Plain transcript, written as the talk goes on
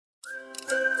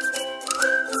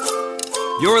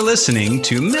You're listening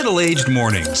to Middle-Aged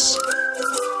Mornings,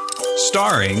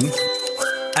 starring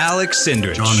Alex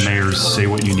Sindrich. John Mayer's Say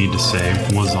What You Need to Say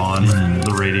was on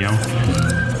the radio.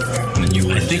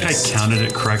 I think I counted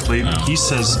it correctly. He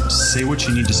says, say what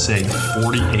you need to say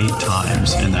 48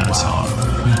 times in that song.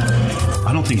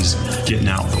 I don't think he's getting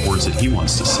out the words that he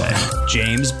wants to say.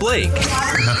 James Blake.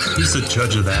 He's the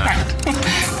judge of that.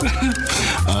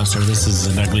 Sir, this is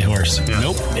an ugly horse. Yeah.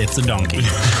 Nope, it's a donkey.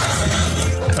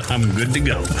 I'm good to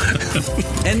go.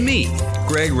 And me,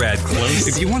 Greg Radcliffe.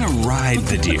 If you want to ride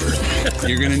the deer,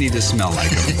 you're going to need to smell like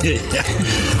them.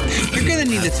 You're going to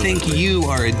need to think you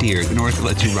are a deer in order to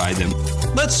let you ride them.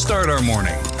 Let's start our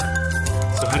morning.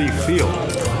 So how do you feel?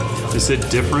 Is it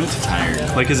different?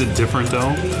 Tired. Like, is it different though?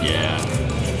 Yeah.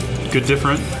 Good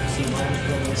different?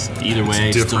 Either way,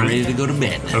 It's still different. ready to go to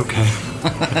bed. Okay.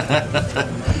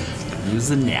 Use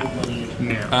a nap.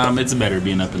 It's better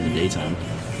being up in the daytime.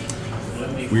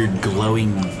 Weird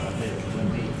glowing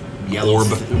yellow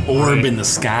orb in the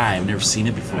sky. I've never seen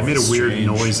it before. I made a It's weird strange.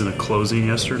 noise in a closing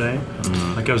yesterday.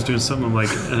 Like I was doing something, I'm like,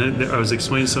 and then I was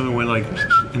explaining something, went like,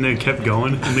 and then it kept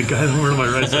going, and the guy over to my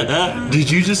right said, "Did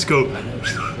you just go?"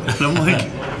 And I'm like,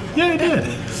 "Yeah, I did."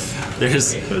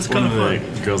 There's was one of kinda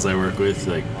the girls I work with,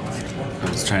 like, I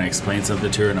was trying to explain something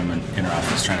to her, and I'm in her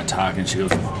office trying to talk, and she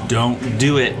goes, "Don't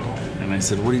do it." And I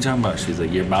said, "What are you talking about?" She's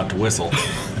like, "You're about to whistle."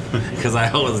 Because I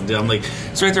always do. I'm like,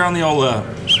 it's right there on the old,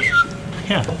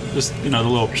 Yeah. just, the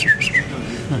little.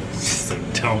 She's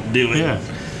like, "Don't do it." Yeah.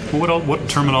 Well, what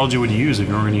terminology would you use if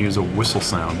you were going to use a whistle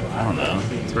sound? I don't know.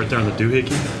 It's right there on the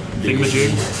doohickey. Thingamajig.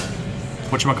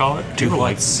 Whatchamacallit? Do you ever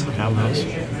like have those?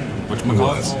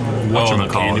 Whatchamacallit? Oh,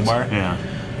 the candy bar? Yeah.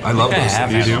 I love I those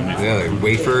have things. had them. Yeah, like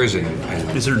wafers and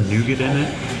Is there nougat in it?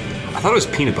 I thought it was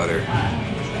peanut butter.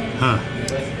 Huh.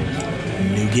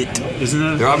 Nougat. Isn't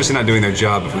that? They're obviously not doing their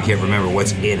job if we can't remember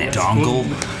what's in it. Dongle.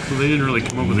 Well, they didn't really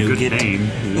come up with a good Nougat. name.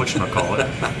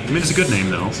 Whatchamacallit. I mean, it's a good name,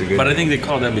 though. It's a good But I think they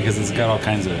call it that because it's got all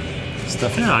kinds of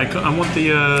stuff in it. Yeah, I want the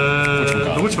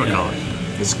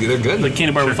whatchamacallit. they're good. The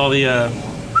candy bar with all the,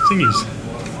 Thingies.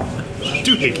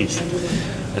 Doohickeys.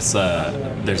 it's,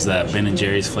 there's that Ben and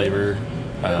Jerry's flavor.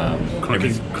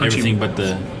 Crunchy- Everything but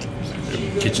the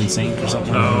kitchen sink or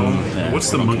something. Oh, Yeah, what's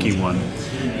the monkey one?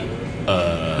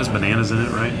 Has bananas in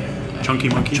it, right? Chunky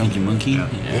monkey. Chunky Monkey? Yeah.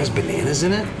 It has bananas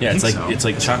in it? Yeah, it's think like so. it's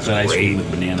like chocolate ice cream great,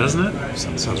 with banana. doesn't it?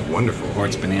 Something. Sounds wonderful. Or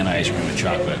it's banana ice cream with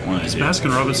chocolate. One of the two.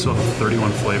 Baskin Robbins still have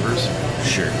 31 flavors,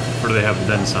 Sure. or do they have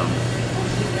then some?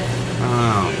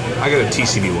 Oh, I got a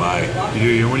TCBY.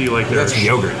 What do you like there? That's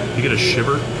yogurt. You get a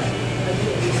shiver.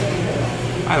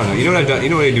 I don't know. You know what I've done? You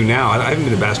know what I do now? I haven't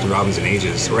been to Baskin Robbins in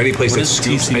ages. Or any place What that does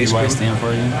scoops ice TCBY cream. stand for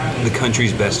again? The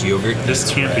country's best yogurt. This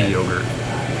can't be yogurt.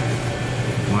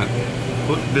 What?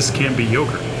 Look, this can't be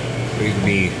yogurt. It could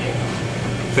be.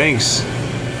 Thanks,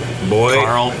 boy.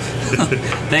 Carl.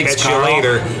 Thanks, Catch Carl. you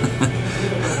later.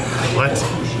 What?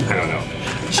 I don't know.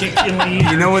 Chicken.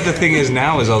 You know what the thing is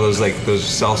now is all those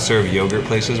self-serve yogurt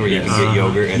places where you can get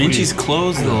yogurt. And Minchie's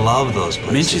closed I though. love those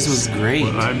places. Minchie's was great.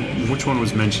 Which one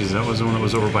was Menchie's? That was the one that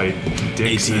was over by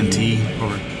Dick's AT&T.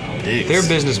 Over. Their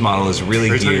business model is really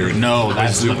Are you talking geared. No,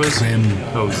 that's Zupa's?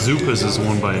 Zupa's. Oh, Zupa's is the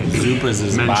one by Zupa's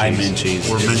is by Menchie's.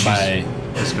 Or It's Menchie's by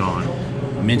is gone.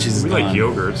 Minchie's is We gone. like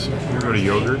yogurts. You ever go to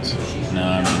yogurts? No,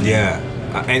 I mean, Yeah.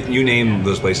 And you name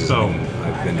those places. Oh.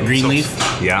 I've been to. Greenleaf.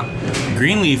 Yeah.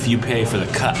 Greenleaf, you pay for the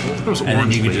cup, was and then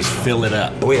Orange you can Leaf. just fill it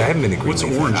up. Oh wait, I haven't been to Greenleaf.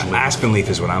 What's orange leaf? Aspen Leaf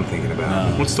is what I'm thinking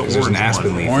about. What's the 'Cause there's an orange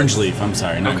Aspen one? Leaf. Orange Leaf. I'm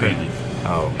sorry, not Okay. Greenleaf.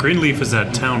 Oh. Greenleaf is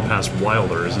that town past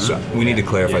Wilder, isn't So it? we need to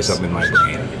clarify Yes. something in my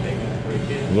brain.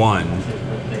 One,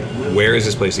 where is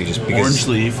this place? You just because Orange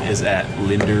Leaf is at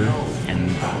Linder and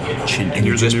Chinden. and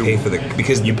you just pay for the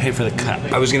because You pay for the cup.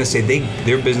 I was gonna say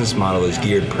their business model is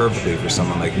geared perfectly for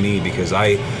someone like me because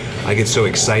I get so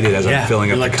excited as Yeah, I'm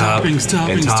filling up you're the like, cup toppings,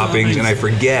 and toppings, toppings, and I toppings.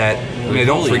 forget. I mean, I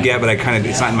don't Holy. forget, but I kind of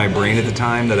it's not in my brain at the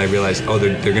time that I realize they're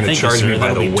going to Thank you, charge sir. me by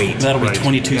That'll the be- weight. That'll be Right.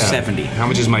 $22.70. How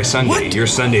much is my sundae? What? Your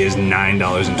sundae is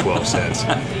 $9.12.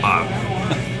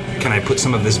 Can I put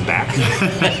some of this back?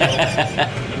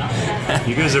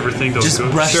 You guys ever think those Just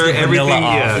go- brush Sir, the vanilla everything,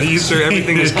 off. yeah, sir,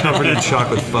 everything is covered in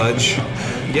chocolate fudge.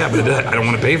 Yeah, but I don't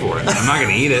want to pay for it. I'm not going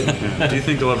to eat it. Do you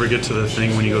think they'll ever get to the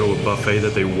thing when you go to a buffet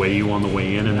that they weigh you on the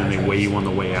way in and then they weigh you on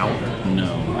the way out? No,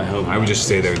 I hope. I would just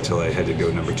stay there until I had to go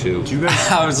number 2. Do you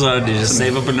guys? I was to just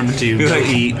save up a number 2, go Like-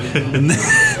 eat, and then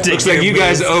take Looks care like of you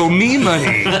guys bills. owe me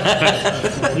money.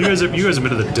 You guys have been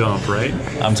to the dump, right?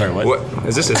 I'm sorry, what? What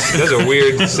is this? That's a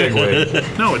weird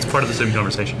segue. No, it's part of the same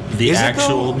conversation. The Is it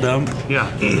actual dump?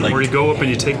 Yeah, Like- where you go up and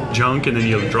you take junk and then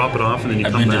you drop it off and then you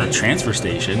I've come been to back. the transfer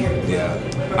station. Yeah.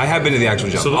 I have been to the actual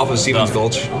jump. So off of Stevens the-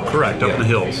 Gulch. Correct, up in the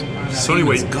hills. So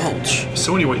anyway, Gulch.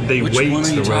 they Which wait one are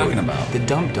you the talking road. about? The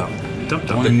dump. Dump.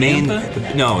 The in main.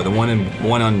 Nampa? No, the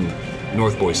one on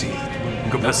North Boise.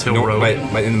 Go past Hill Road. Right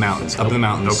in the mountains. Up in the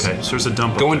mountains. Okay, so there's a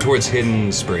dump. Going up there. towards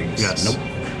Hidden Springs. Yes. Nope.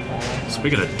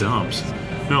 Speaking of dumps,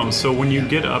 no. So when you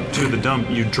get up to the dump,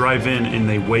 you drive in and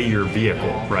they weigh your vehicle,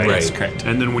 right? Right. That's correct.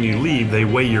 And then when you leave, they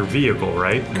weigh your vehicle,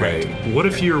 right? Right. What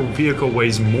if your vehicle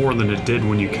weighs more than it did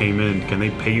when you came in? Can they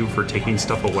pay you for taking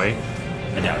stuff away?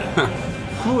 I doubt it.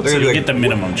 Well, They're gonna be You like, get the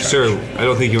minimum charge. Sir, I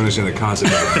don't think you understand the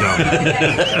concept of a dump.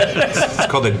 It's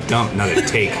called a dump, not a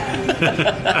take.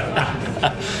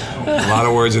 A lot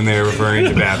of words in there referring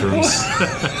to bathrooms.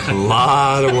 A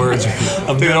lot of words.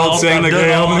 They're all saying like,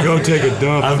 "Hey, I'm gonna go take a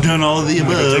dump. I've done all of the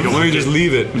above. Let me just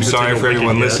leave it." I'm sorry take a for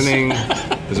everyone wicked guess. listening.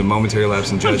 There's a momentary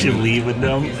lapse in Don't you judgment. leave with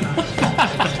them?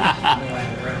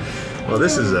 Well,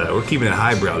 this is we're keeping it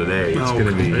highbrow today. It's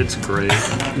gonna be. It's great.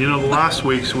 You know, the last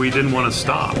weeks we didn't want to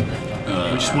stop.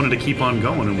 We just wanted to keep on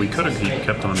going, and we could have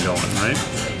kept on going, right?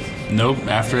 Nope.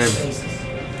 After I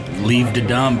leave the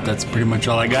dump, that's pretty much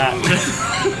all I got.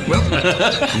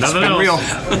 Nothing been else. real. All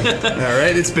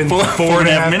right, it's been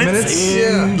 4.5 minutes.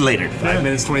 Yeah. And later. 5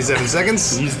 minutes, 27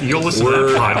 seconds. You'll listen to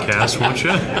that podcast, won't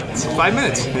you? It's 5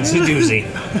 minutes. It's a doozy.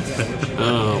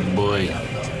 Oh boy.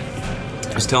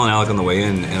 I was telling Alec on the way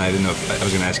in, and I didn't know if I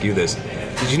was going to ask you this.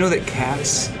 Did you know that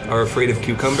cats are afraid of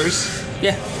cucumbers?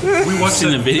 Yeah. We watched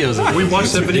Seen the videos of it. We watched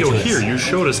It's that video ridiculous. here. You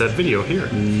showed us that video here.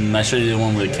 I showed you the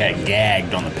one where the cat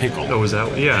gagged on the pickle. Oh, was that?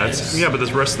 Yeah, Yes. but the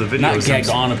rest of the video Not is gagged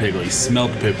on a pickle. He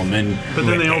smelled the pickle and then. But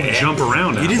then they all jump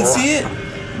around. You didn't see it?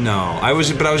 No, I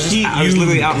was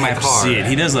literally out in my have to car. See it.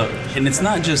 He does and it's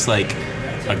not just like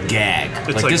a gag.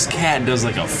 It's Like like- this cat does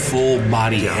like a full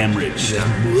body hemorrhage.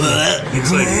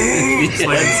 It's like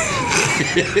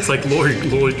it's like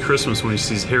Lloyd Christmas when he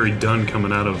sees Harry Dunn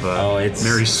coming out of it's-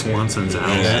 Mary Swanson's house.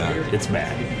 Yeah. It's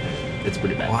bad. It's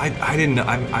pretty bad. Well, I didn't know.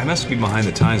 I must be behind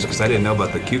the times because I didn't know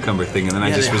about the cucumber thing, and then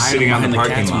I just they was hide sitting them out in the behind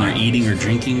parking cats when lot. they're eating or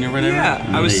drinking or whatever. Yeah,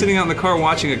 and I was they- sitting out in the car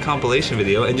watching a compilation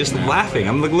video and just laughing.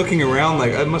 I'm like looking around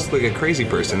like I must look like a crazy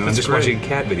person, and I'm just great. watching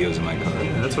cat videos in my car.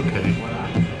 That's okay.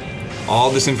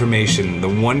 All this information, the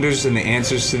wonders and the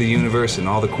answers to the universe, and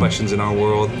all the questions in our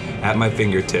world at my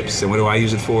fingertips. And what do I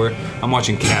use it for? I'm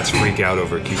watching cats freak out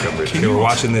over cucumbers. They were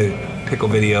watching the pickle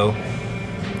video.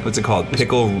 What's it called?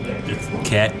 Pickle. It's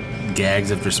cat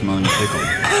gags after smelling a pickle.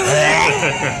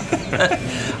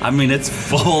 I mean, it's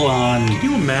full on.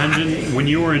 Can you imagine when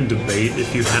you were in debate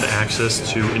if you had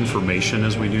access to information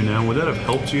as we do now? Would that have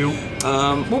helped you?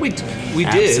 Well, we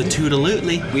did.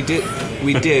 Absolutely. We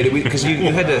did because you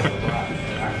had to.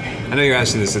 I know you're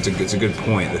asking this. It's a good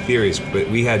point. The theories, but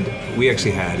we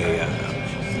actually had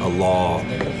a law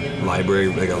library,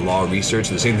 like a law research.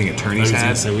 The same thing I attorneys was gonna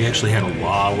had. say we actually had a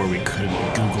law where we couldn't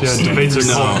Google. Yeah, stuff. debates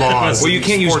are called laws. Well, you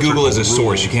can't use Sports are Google as a called source.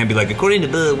 rules. You can't be like according to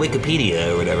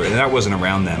Wikipedia or whatever. And that wasn't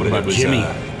around then. But What it about was Jimmy?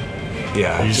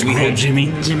 Yeah, You just we call had Jimmy.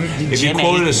 If you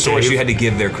quoted a source, you had to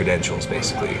give their credentials,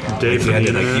 basically. Dave you had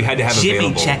from to, the you had to have Jimmy,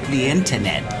 available. check the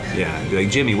internet. Yeah, be like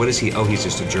Jimmy. What is he? Oh, he's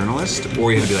just a journalist.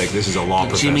 Or you had to be like, this is a law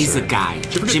professor. Jimmy's the guy. Did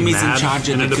you ever get Jimmy's in mad charge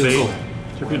of in the a debate? Google.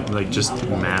 Did you ever get like just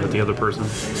mad at the other person?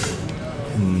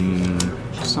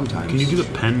 Sometimes. Can you do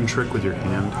the pen trick with your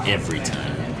hand? Every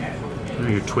time. You know,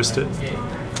 you twist it.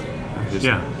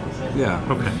 Yeah. Yeah.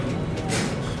 Okay.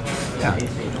 Yeah.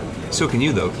 So can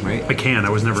you though, right? I can. I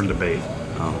was never in debate.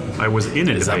 I was in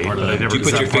a Is that debate, part of but I the- never. Do you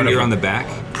put that your part of finger it? on the back?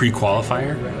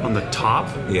 Pre-qualifier. on the top?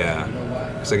 Yeah.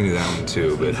 So I can do that one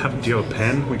too. But Do you have a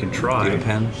pen? We can try. do you have a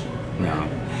pen? No.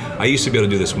 I used to be able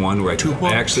to do this one where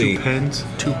I actually Two pens.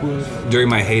 during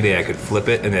my heyday I could flip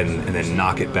it and then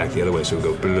knock it back the other way so it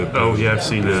would go. Blah, blah, Oh yeah, I've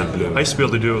seen blah, that. blah. I used to be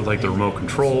able to do it with like the remote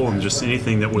control and just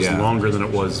anything that was Yeah. longer than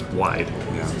it was wide.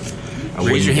 Yeah. A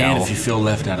Raise your wooden hand dowel. if you feel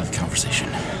left out of the conversation.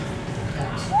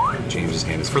 James's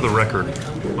hand is For the record,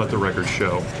 let the record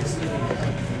show.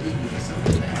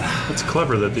 It's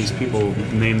clever that these people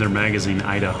name their magazine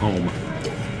Ida Home.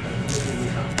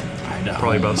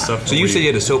 Probably about stuff. So you said you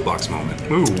had a soapbox moment.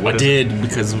 Ooh, I what is did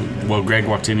because Greg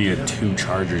walked in, he had 2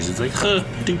 chargers. It's like, huh,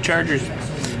 2 chargers.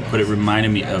 But it reminded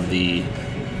me of the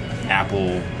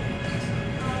Apple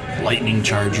Lightning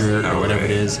charger or Oh, whatever right.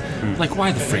 it is. Like,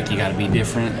 why the frick you gotta be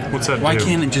different? What's that Why do?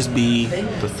 can't it just be?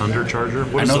 the Thunder Charger?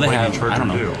 What I does know the they Lightning have. Charger I don't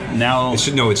know. do? Now It's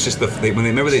just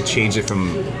remember they changed it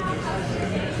from.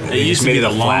 it used to made be it the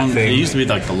a flat long. thing. It used to be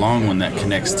like the long one that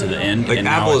connects to the end. Like and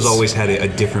now Apple has it's- always had a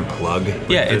different plug.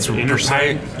 Yeah, it's the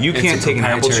Intersect. You it's can't a take an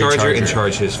Apple proprietary charger and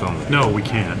charge his phone. No, we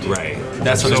can't. Right.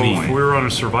 That's what So I mean. if we were on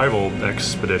a survival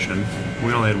expedition,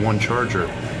 we only had one charger.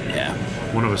 Yeah,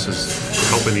 One of us is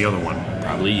helping the other one.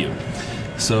 probably you.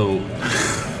 So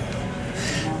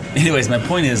Anyways, my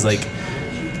point is like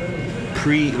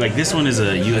this one is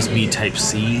a USB Type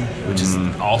C, which is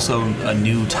also a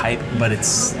new type, but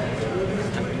it's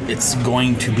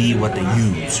going to be what they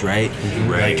use, right?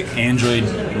 Right. Like Android,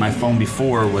 my phone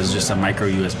before was just a micro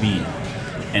USB,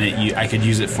 and I could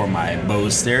use it for my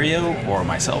Bose stereo or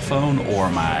my cell phone or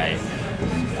my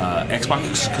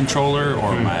Xbox controller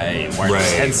or my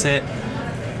wireless headset.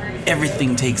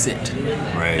 Everything takes it.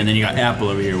 Right. And then you got Apple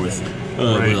over here with,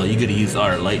 well, you gotta use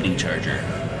our Lightning charger.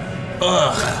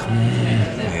 Ugh.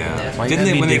 Yeah. Didn't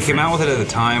they, when they came out with it at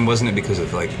the time, wasn't it because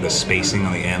of like the spacing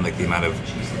on the end, like the amount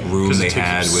of room they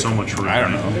had with so much room. I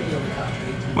don't know.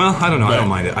 Well, I don't know. I don't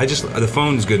mind it. The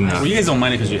phone's good enough. Well, you guys don't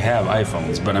mind it because you have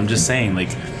iPhones, but I'm just saying, like,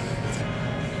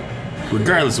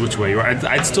 regardless of which way you are,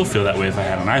 I'd still feel that way if I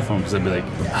had an iPhone, because I'd be like,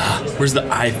 where's the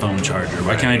iPhone charger?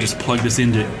 Why can't I just plug this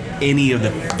into any of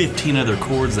the 15 other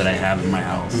cords that I have in my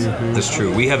house? That's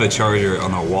true. We have a charger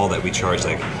on the wall that we charge,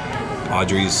 like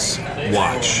Audrey's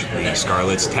watch, the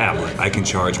Scarlett's tablet. I can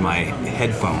charge my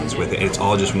headphones with it. It's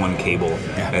all just one cable,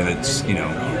 and it's, you know.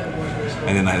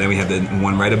 And then we have the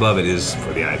one right above it is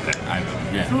for the iPad.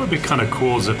 You know what would be kind of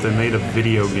cool is if they made a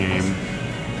video game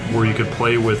where you could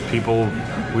play with people,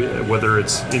 whether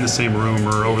it's in the same room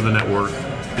or over the network,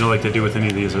 you know, like they do with any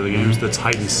of these other games, that's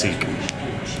hide and seek.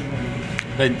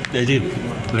 They do.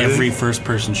 Every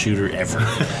first-person shooter ever.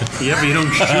 Yeah, but you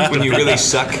don't shoot When you really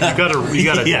suck. You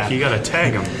gotta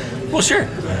tag them. Well, sure.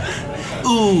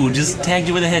 Ooh, just tagged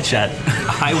you with a headshot.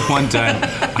 I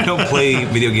don't play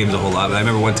video games a whole lot, but I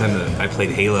remember one time that I played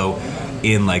Halo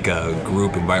in like a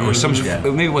group environment,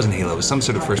 or maybe it wasn't Halo, it was some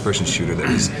sort of first-person shooter that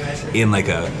was in like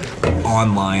a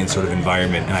online sort of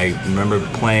environment, and I remember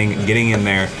getting in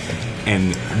there,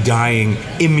 and dying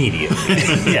immediately.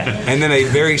 And then I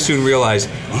very soon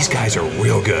realized these guys are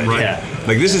real good. Right. Yeah.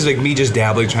 Like, this is like me just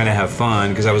dabbling, trying to have fun,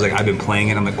 because I was like, I've been playing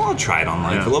it. I'm like, well, I'll try it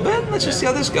online for a little bit. Let's just see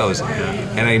how this goes.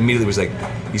 And I immediately was like,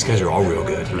 these guys are all real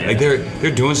good. Like,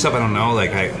 they're doing stuff I don't know.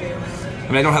 Like, I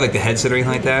don't have like the headset or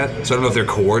anything like that, so I don't know if they're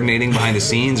coordinating behind the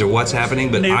scenes or what's happening,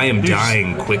 but I am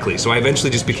dying quickly. So I eventually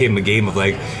just became a game of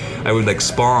like, I would like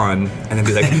spawn and then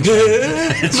be like,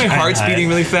 my heart's beating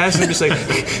really fast, and I'm just like,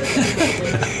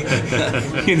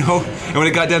 you know. And when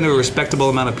it got down to a respectable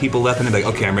amount of people left, and I'm like,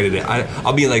 okay, I'm ready to.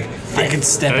 I'll be like, I can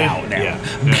step out now. Yeah.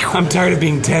 I'm tired of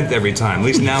being 10th every time. At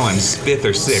least now I'm 5th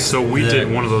or 6th. So we did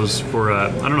one of those for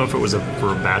I don't know if it was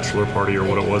for a bachelor party or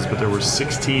what it was, but there were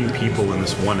 16 people in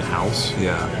this one house.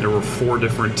 Yeah. There were 4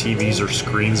 different TVs or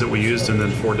screens that we used, and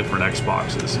then 4 different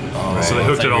Xboxes. Oh, so they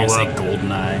hooked it all up.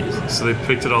 GoldenEye. So they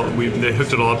picked it all. They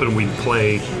hooked it all up, and we'd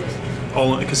play.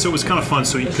 So it was kind of fun.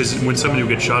 So because when somebody would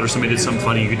get shot or somebody did something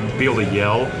funny, you could be able to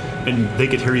yell, and they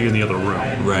could hear you in the other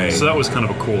room. Right. So that was kind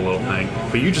of a cool little thing.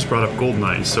 But you just brought up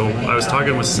GoldenEye. So I was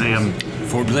talking with Sam.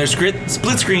 4-player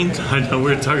split screen. I know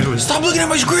we were talking with. Stop looking at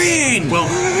my screen. Well,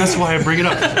 that's why I bring it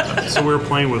up. So we were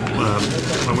playing with.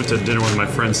 I went to dinner with my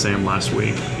friend Sam last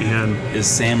week, and Is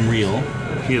Sam real?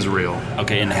 he is real.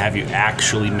 Okay, and have you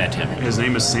actually met him? His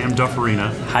name is Sam Dufferina.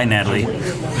 Hi, Natalie.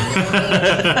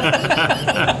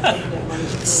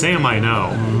 Sam, I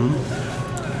know.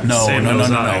 No, Sam no.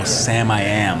 knows I. Sam, I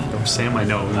am. Sam, I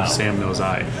know. Sam knows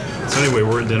I. So anyway,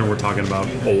 we're at dinner. We're talking about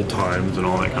old times and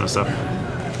all that kind of stuff.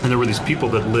 And there were these people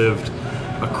that lived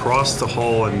across the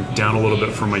hall and down a little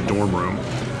bit from my dorm room,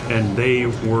 and they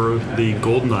were the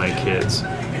GoldenEye kids.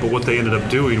 But what they ended up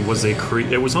doing was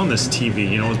it was on this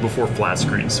TV, you know, it was before flat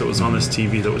screen, so it was on this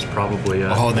TV that was probably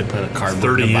They put a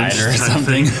cardboard 30-inch divider or type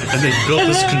something. thing, and they built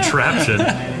this contraption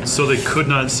so they could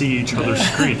not see each other's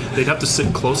screen. They'd have to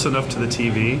sit close enough to the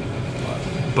TV,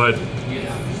 but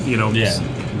you know,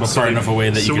 but far enough away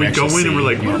that you can actually go in and we're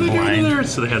like, see. what are they doing Blind. there?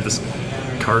 So they had this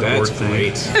cardboard That's thing.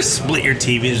 great. Just split your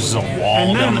TV. There's just a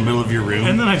wall down the middle of your room.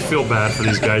 And then I feel bad for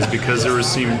these guys because there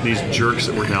was these jerks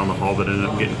that were down the hall that ended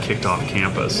up getting kicked off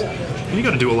campus. And you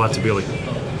got to do a lot to be able to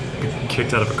be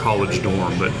kicked out of a college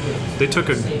dorm. But they took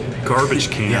a garbage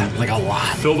can, like a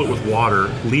lot. filled it with water,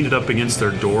 leaned it up against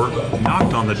their door,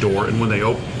 knocked on the door, and when they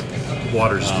opened,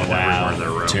 water just went everywhere in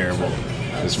their room. Terrible.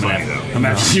 It's funny though. I'm gonna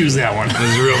have to use that one.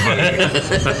 It's real funny.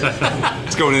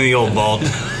 It's going in the old vault.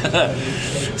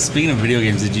 Speaking of video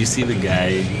games, did you see the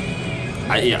guy?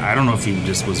 I don't know if he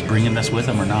just was bringing this with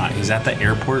him or not. He's at the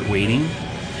airport waiting,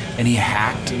 and he he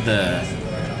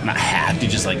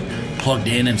just like plugged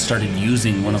in and started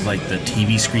using one of like the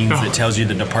TV screens that tells you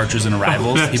the departures and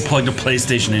arrivals. He plugged a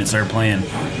PlayStation in and started playing.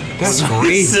 That's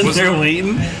great. Sitting there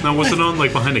waiting. Now, was it on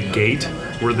like behind a gate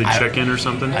where they check in or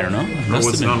something? I don't know. Or Must was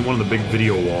have it been. on one of the big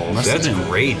video walls? Must have That's been.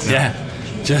 great. Yeah.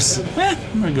 Just,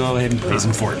 I'm gonna go ahead and play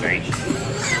some Fortnite.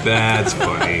 That's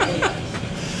funny.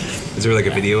 Is there like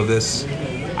a video of this?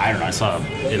 I don't know. I saw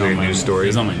it Your on my news story? It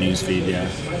was on my news feed. Yeah.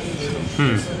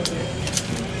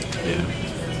 Yeah.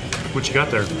 What you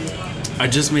got there? I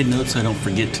just made notes so I don't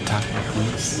forget to talk about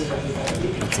things.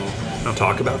 That's all.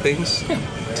 Talk about things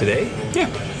today. Yeah.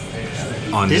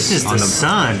 On This is on the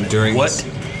sun. during What?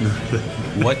 this-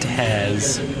 What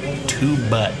has 2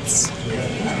 butts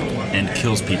and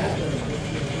kills people?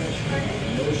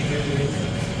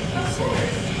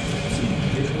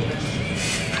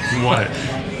 What?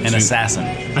 An assassin.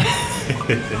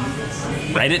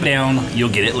 Write it down. You'll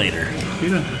get it later.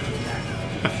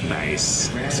 Nice.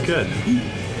 That's good.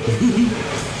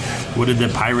 What did the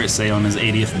pirate say on his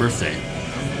 80th birthday?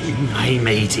 Hey,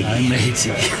 matey. I'm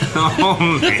 80.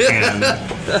 Oh man.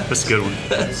 That's a good one.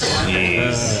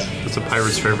 Jeez. That's a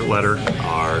pirate's favorite letter.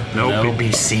 R. Nope. Nope.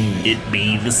 BBC. It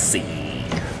be the sea.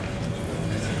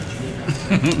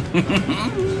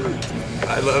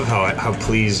 I love how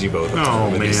pleased you both are. Oh,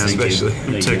 with these, man. especially.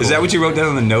 Thank you. Is that what you wrote down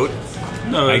on the note?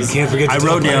 No, I can't forget to I tell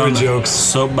wrote pirate down jokes.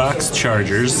 soapbox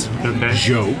chargers, Okay.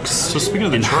 jokes, So speaking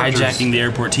of the and Chargers, hijacking the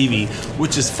airport TV,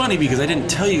 which is funny because I didn't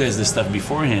tell you guys this stuff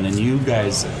beforehand, and you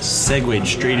guys segued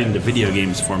straight into video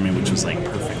games for me, which was like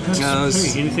perfect. No,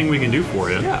 it's- Hey, anything we can do for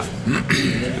you? Yeah.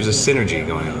 There's a synergy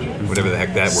going on. Whatever the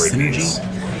heck that word Synergy? means.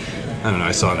 I don't know.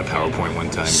 I saw it in a PowerPoint one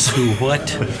time. So what?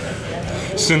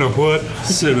 Cinna what?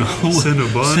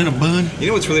 Cinnabon? Cinnabon? You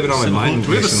know what's really been on my mind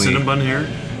Do we have a recently? Cinnabon here?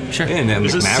 Sure. Yeah, and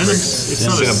Is it Mavericks. It's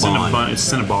not a Cinnabon. Cinnabon.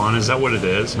 It's Cinnabon. Is that what it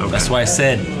is? Okay. That's why I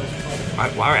said All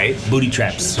right. booty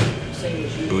traps.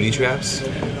 Booty traps?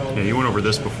 Yeah, you went over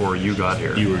this before you got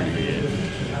here. You were an idiot.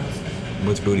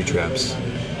 What's booty traps?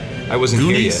 I wasn't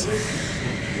Goonies?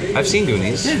 here yet. I've seen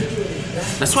Goonies.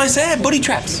 That's why I said booty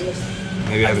traps.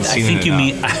 Maybe I haven't I seen think it you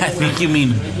enough. mean I think you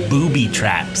mean booby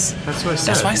traps. That's what I said.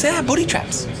 That's why I said booty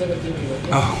traps.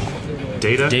 Oh,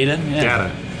 Data? Data? Yeah.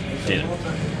 Data. Data.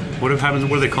 What happens?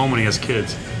 What do they call him when he has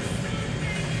kids?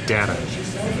 Data.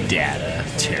 Data.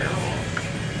 Terrible.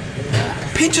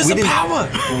 Pinches We of didn't- power.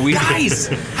 we- Guys,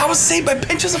 I was saved by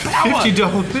pinches of power.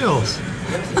 $50 bills.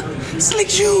 Slick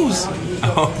shoes.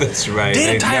 oh, that's right.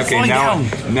 Data tire falling now,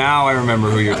 down. now I remember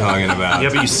who you're talking about. Yeah,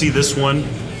 but you see this one?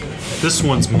 This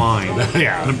one's mine.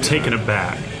 Yeah. I'm taking it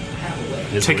back.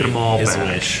 His Taking wish. them all His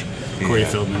back. wish. Corey Yeah.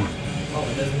 Feldman.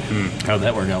 How'd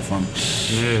that work out for him?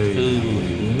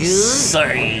 Yay.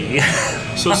 Sorry.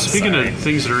 So speaking sorry. of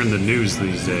things that are in the news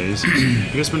these days, you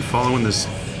guys been following this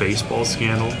baseball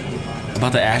scandal?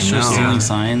 About the Astros No. stealing Yeah.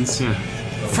 signs? Yeah.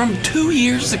 From 2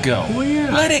 years ago. Well,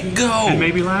 yeah. Let it go. And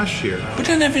maybe last year. But it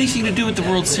doesn't have anything to do with the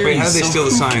World Series. Wait, how did they so steal the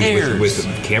who signs? cares?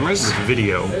 With cameras?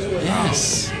 Video.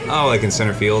 Yes. Oh, like in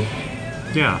center field?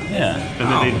 Yeah. Yeah.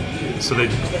 And then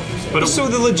but So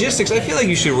the logistics, I feel like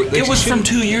you should... It was from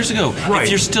 2 years ago. Right. If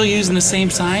you're still using the same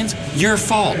signs, your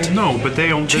fault. no, but they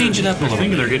don't Change it up a They're little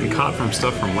thinking bit. they're getting caught from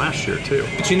stuff from last year too.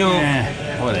 But you know...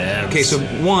 Whatever. Okay, so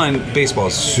one, baseball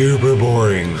is super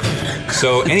boring.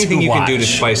 So anything you can do to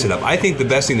watch. spice it up. I think the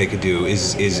best thing they could do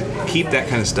is keep that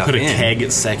kind of stuff Put a in. keg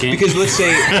at second. Because let's say...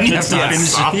 you have to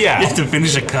finish. You have to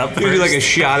finish a cup You do like a first.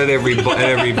 shot at every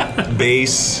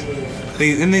base.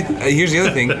 Here's the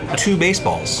other thing: 2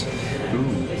 baseballs,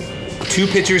 2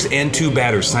 pitchers and 2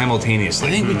 batters I simultaneously.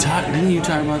 think we talked. Didn't you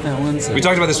talk about that once? We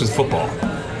talked about this with football.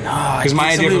 Because my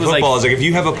idea somebody for was football like, is like if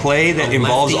you have a play that a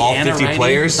involves lefty all and a 50 righty?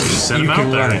 players, Send you them can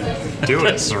out there. run it. Do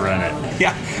it. run it.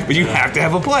 Yeah, but you have to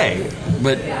have a play.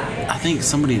 But I think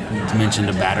somebody mentioned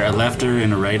a batter, a lefter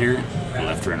and a righter, a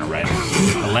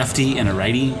lefty and a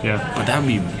righty. Yeah. But that would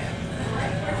be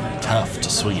tough to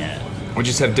swing at. Or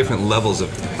just have different levels of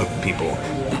people.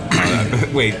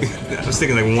 Wait, I was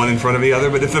thinking like one in front of the other,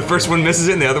 but if the first one misses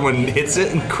it and the other one hits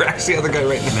it and cracks the other guy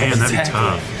right in the Man, that'd be Exactly.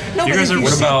 tough. No, you but guys if are. you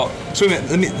What about? So wait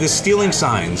a minute, the stealing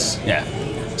signs. Yeah.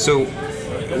 So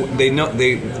they know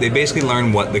they basically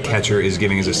learn what the catcher is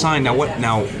giving as a sign. Now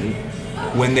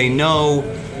when they know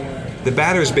the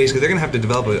batters basically they're gonna have to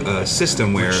develop a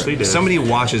system where Which they did. somebody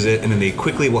watches it and then they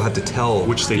quickly will have to tell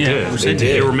Which they Yeah, did. which they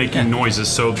did. They were making noises.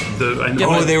 So I know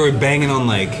oh they were banging on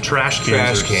like trash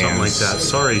cans trash or something like cans. that.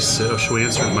 Sorry, should we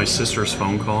answer my sister's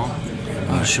phone call?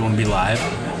 Oh, she want to be live.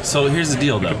 So here's the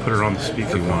deal, though. Put her on the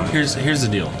speaker. Here's the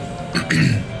deal.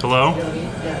 Hello?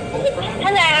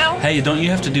 Hello. Hey, don't you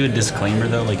have to do a disclaimer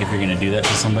though? Like if you're gonna do that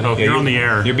to somebody? Oh, you're on the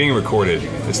air. You're being recorded.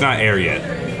 It's not air yet.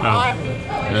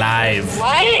 Live.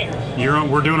 What?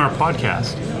 We're doing our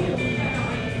podcast.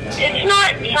 It's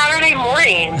not Saturday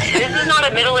morning. This is not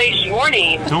a middle-aged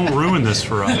morning. Don't ruin this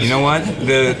for us. You know what?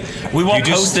 We won't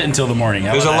you post it until the morning.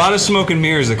 How There's a about lot that? of smoke and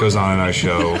mirrors that goes on in our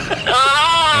show, and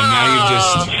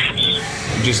now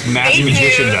you've just mass Thank you.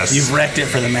 magicianed us. You've wrecked it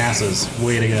for the masses.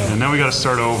 Way to go. And now we got to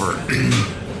start over.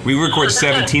 We record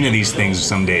 17 of these things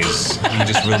some days. We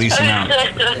just release them out. I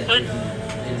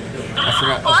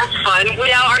forgot. Well, that's fun.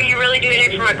 Now, are you really doing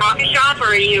it from a coffee shop, or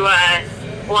are you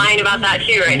lying about that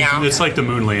too right now? It's like the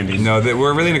moon landing. No,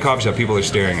 we're really in a coffee shop. People are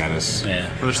staring at us. Yeah.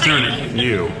 Well, they're staring at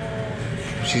you.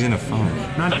 She's in a phone.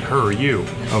 Not her, you.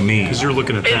 Oh, me. Because you're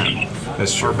looking at them.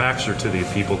 That's true. Our backs are to the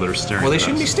people that are staring Well, they at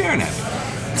shouldn't be us. staring at me.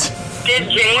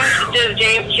 Does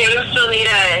James still need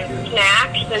a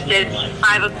snack since it's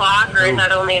 5 o'clock, or is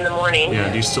that only in the morning? Yeah,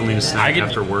 do you still need a snack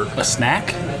after work? A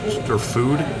snack? Or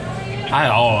food?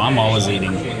 I'm always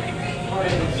eating.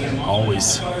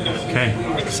 Always. Okay.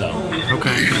 So.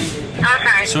 Okay.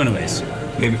 Okay. So, anyways.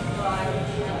 Maybe.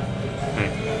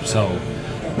 Hey, So,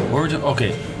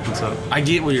 okay. what's up? I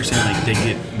get what you're saying.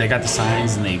 Like they got the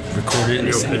signs and they record it and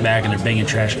they sit back and they're banging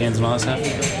trash cans and all that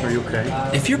stuff. Are you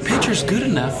okay? If your pitcher's good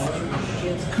enough,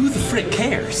 who the frick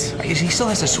cares? He still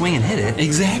has to swing and hit it.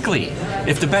 Exactly.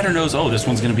 If the batter knows, oh, this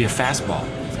one's going to be a fastball,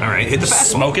 All right, hit the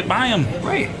fastball. smoke it by him.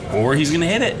 Right. Or he's going to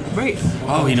hit it. Right.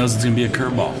 Oh, he knows it's going to be a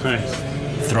curveball.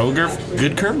 Nice. Throw a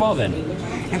good curveball then.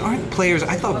 And aren't players?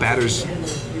 I thought batters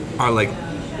are like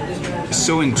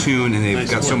so in tune and they've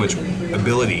got so much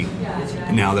ability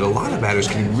now that a lot of batters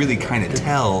can really kind of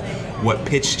tell what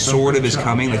pitch sort of is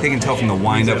coming. Like they can tell from the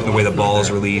windup, the way the ball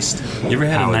is released. You ever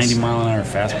had a how it's- 90-mile-an-hour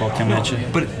fastball come at you?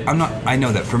 But I'm not. I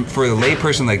know that for a lay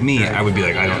person like me, I would be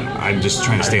like, I'm just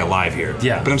trying to stay alive here.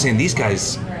 Yeah. But I'm saying these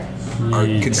guys are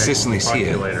consistently see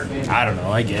it. I don't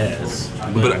know. I guess.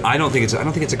 But I don't think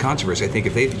it's a controversy. I think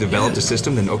if they've developed a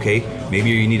system, then okay, maybe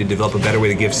you need to develop a better way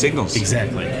to give signals.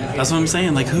 Exactly. That's what I'm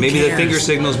saying. Like, who Maybe cares? the finger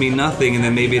signals mean nothing, and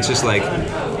then maybe it's just like,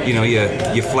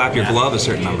 you flap your glove a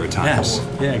certain number of times.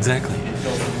 Yeah, exactly.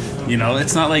 You know,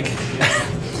 it's not like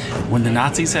when the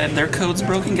Nazis had their codes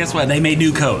broken. Guess what? They made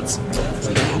new codes.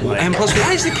 Like, And plus,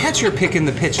 why is the catcher picking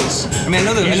the pitches? I mean, I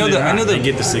know they that.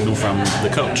 get the signal from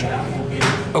the coach.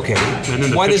 Okay. then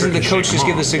the Why pitcher doesn't the can coach shake just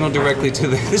them give the off. signal directly to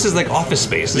the? This is like Office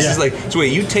Space. This Yeah. is like. So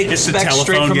wait, you take the It's a specs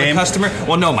straight telephone from game. the customer?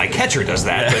 Well, no, my catcher does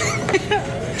that.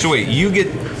 But, so wait, you get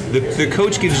the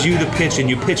coach gives you the pitch and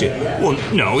you pitch it. Well,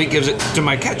 no, he gives it to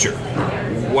my catcher.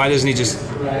 Why doesn't he just?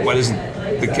 Why doesn't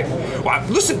the? Why,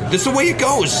 listen, this is the way it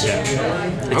goes.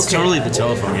 It's Okay. totally the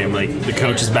telephone game. Like the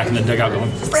coach is back in the dugout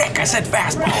going, "Frick! I said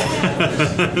fastball."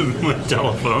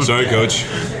 Telephone. Sorry, coach.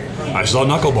 I saw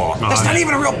knuckleball. That's not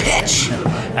even a real pitch.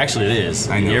 Actually, it is.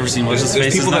 I know. You ever seen what's his There's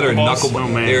face's people that are knuckleballs? knuckleballs. Oh,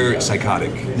 man. They're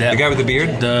psychotic. Yeah. The guy with the beard.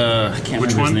 I can't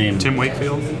Which remember one? his name. Tim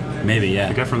Wakefield? Maybe, yeah.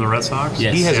 The guy from the Red Sox?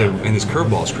 Yes. He has and his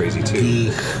curveball's crazy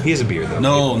too. He has a beard though.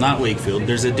 No, not Wakefield.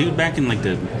 There's a dude back in like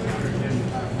the.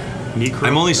 Necro?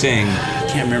 I'm only saying. I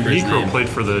can't remember his Necro name. played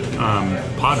for the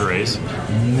Padres.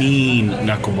 Mean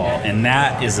knuckleball, and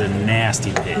that is a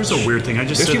nasty pitch. Here's a weird thing. I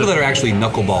just There's said people that are actually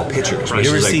knuckleball pitchers. Right. which You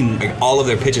ever is like, seen- like all of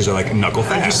their pitches are like knuckle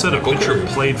fast. I just said a knuckle pitcher curve.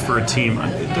 played for a team.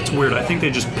 That's weird. I think they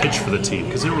just pitch for the team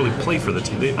because they don't really play for the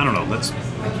team. I don't know.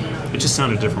 It just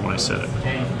sounded different when I said it.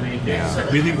 Yeah.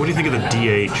 What do you think of the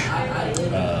DH?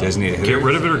 Designated hitter. Get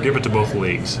rid of it or give it to both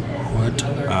leagues? What?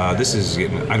 This is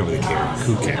getting. I don't really care.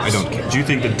 Who cares? I don't care. Do you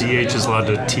think the DH is allowed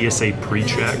to TSA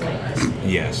pre-check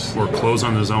Yes. or close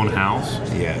on his own house?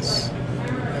 Yes.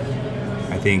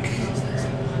 I think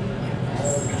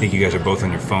you guys are both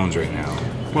on your phones right now.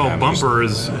 Well, I'm Bumper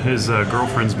is his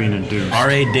girlfriend's being induced.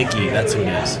 R.A. Dickey, that's who it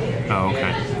is. Oh,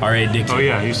 okay. R.A. Dickey. Oh,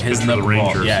 yeah, he used to his pitch for the knuckleball.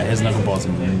 Rangers. Yeah, his knuckleball's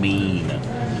mean.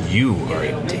 You are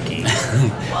a dicky.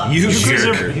 You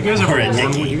You guys Or a ever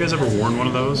worn? Dickey. You guys ever worn one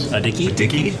of those? A Dickey?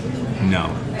 Dicky?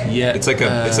 No. Yeah. It's like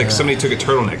somebody took a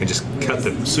turtleneck and just cut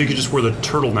the. So you could just wear the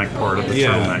turtleneck part of the Yeah.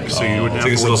 turtleneck. So you wouldn't It's have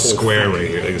like this to wear little the whole square thing. right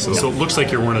here. Like this So little, it looks like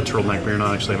you're wearing a turtleneck, but you're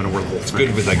not actually having to wear the whole it's thing.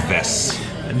 good with like vests.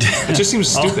 It just seems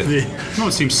stupid. No,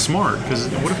 it seems smart because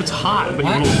what if it's hot but you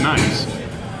What? want to look nice?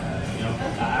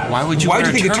 Why would you Why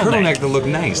wear do you think a a turtleneck to look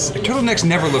nice? Turtlenecks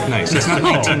never look nice. It's not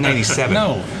 1997.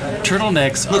 No.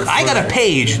 Turtlenecks Look, are I got for- a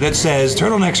page that says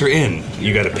turtlenecks are in.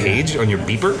 You got a page on your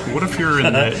beeper? What if you're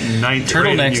in the ninth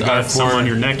grade and Turtlenecks you are got some for- on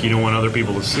your neck you don't want other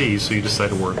people to see, so you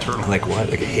decide to wear a turtleneck? Like what?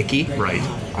 Like a hickey? Right.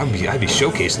 I'd be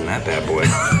showcasing that bad boy.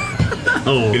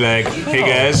 Oh. Be like, hey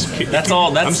guys. That's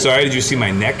all. That's I'm sorry, did you see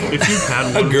my neck? If you've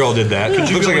had A one, girl did that. It looks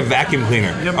be like a like- vacuum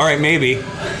cleaner. Yep. All right, maybe.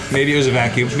 Maybe it was a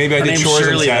vacuum. Maybe I Her did name's chores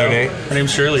Shirley, on Saturday. though. Her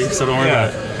name's Shirley, so don't worry Yeah.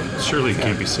 about it. surely you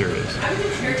can't be serious.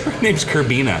 Her name's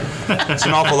Kirbina. It's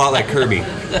an awful lot like Kirby.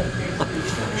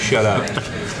 Shut up.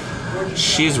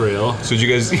 She's real. So did you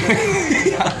guys...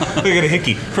 Look at a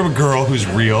hickey from a girl who's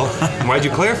real. Why'd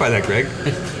you clarify that, Greg?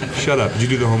 Shut up. Did you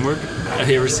do the homework? Have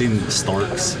you ever seen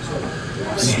storks?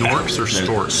 Snorks or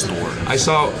storks? Stork. I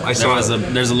saw...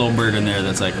 There's a little bird in there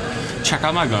that's like, check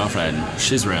out my girlfriend.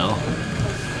 She's real.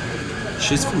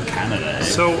 She's from Canada.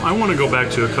 So I want to go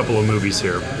back to a couple of movies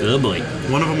here. Oh boy.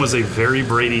 One of them was a Very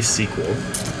Brady sequel.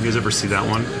 You guys ever see that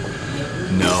one?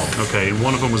 No. Okay, and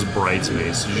one of them was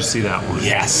Bridesmaids. Did you see that one?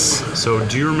 Yes. So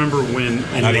do you remember when?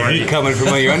 How did you coming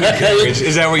from your undercarriage?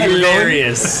 Is that what you were going?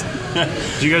 Hilarious.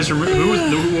 Do you guys remember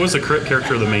who was the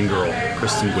character of the main girl?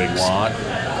 Kristen Wiig.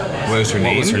 What was her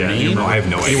name? was her name? I have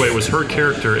no idea. Anyway, it was her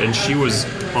character, and she was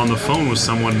on the phone with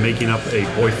someone making up a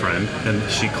boyfriend,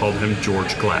 and she called him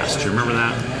George Glass. Do you remember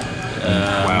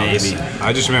that? Wow, maybe.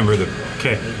 I just remember the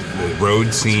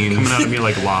road scene Coming out of me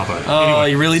like lava. Oh, Anyway,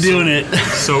 you're really doing it.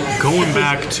 so going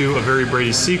back to a Very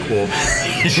Brady sequel,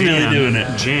 Really doing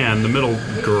it. Jan, the middle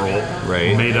girl,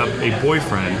 Right. made up a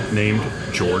boyfriend named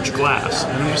George Glass,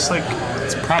 and I'm just like,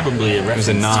 It's probably a reference.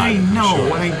 It was a nod. I know,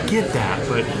 Sure. I get that,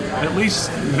 but at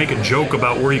least make a joke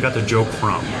about where you got the joke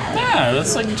from. Yeah,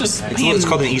 that's like just. It's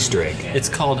called an Easter egg. It's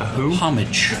called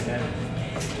homage.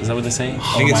 Is that what they say?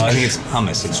 I think it's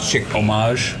hummus. It's chickpea.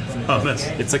 homage. Oh, that's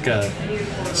It's like a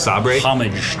Sabre?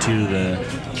 homage to the.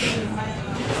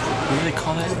 What do they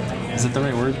call that? Is that the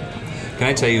right word? Can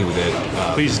I tell you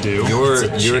that please do.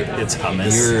 It's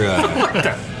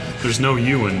hummus. There's no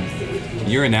you in.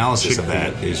 Your analysis of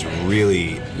that is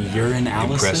really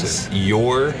Urinalysis? impressive.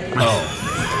 Your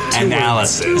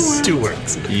analysis. Two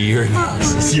words. Your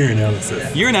analysis.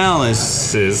 Urinalysis. Your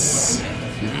analysis.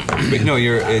 But no,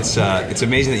 it's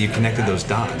amazing that you connected those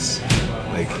dots.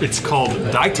 Like It's called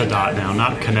dot to dot now,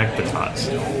 not connect the dots.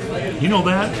 You know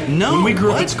that? No, When we grew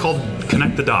up, what? it's called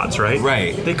connect the dots, right?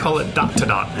 Right. They call it dot to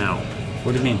dot now.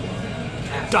 What do you mean?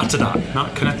 Dot to dot,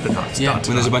 not connect the dots. Yeah. Dot to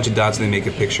when there's a dot. bunch of dots and they make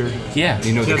a picture. Yeah.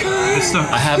 You know. Yeah, it's I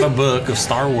not, have a book of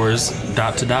Star Wars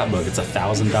dot to dot book. It's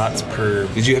 1,000 dots per.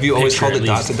 Have you always picture called at it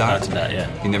dot least. to dot? Dot to dot,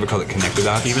 yeah. You never called it connect the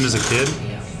dots. even as a kid.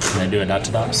 Can I do a dot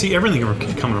to dot? See, everything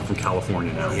coming up from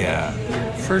California now. Yeah.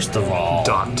 First of all,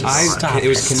 Dot to dot. It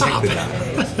was Stop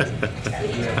connect the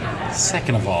dots.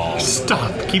 second of all,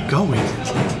 Stop. Keep going.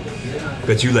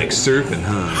 Bet you like surfing,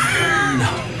 huh?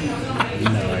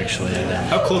 no, actually, I don't.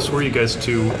 How close were you guys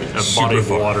to a Super body of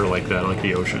far. water like that, like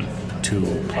the ocean?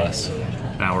 2+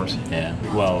 Hours. Yeah.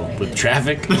 Well, with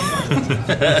traffic,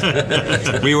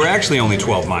 We were actually only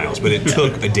 12 miles, but it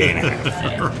took a day and a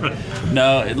half.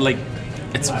 no,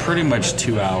 it's pretty much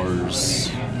 2 hours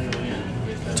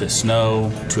to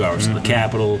snow, 2 hours to the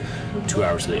Capitol, 2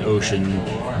 hours to the ocean,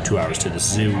 2 hours to the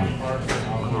zoo.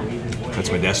 That's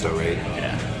Modesto, right?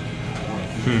 Yeah.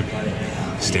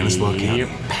 Stanislaus County. Yep.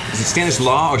 Is it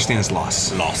Stanislaus or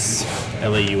Stanislaus? Los.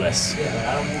 L-A-U-S.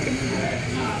 Yeah.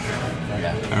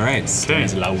 All right. Okay.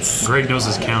 Stanislaus. Greg knows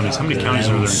his counties. How many counties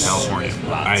are there in California?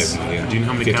 I have no idea. Do you know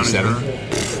how many 57?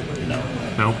 counties there are? No.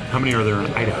 No? How many are there in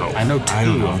Idaho? I know I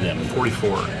don't two know. of them.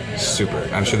 44. Super.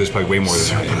 I'm sure there's probably way more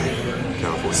than that in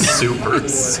California. Super.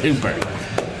 Super.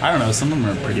 I don't know. Some of them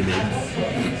are pretty big.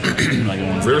 Like the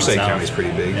ones Riverside down south. County's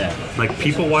pretty big. Yeah. Like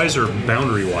people-wise or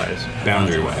boundary-wise?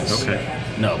 Boundary-wise. Okay.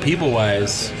 No,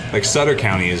 people-wise, Like Sutter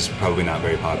County is probably not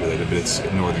very populated, but it's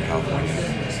in Northern California.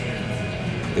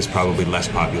 It's probably less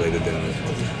populated than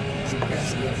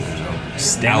Alameda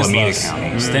Stanislaus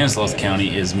County. Stanislaus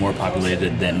County is more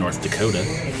populated than North Dakota.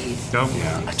 No?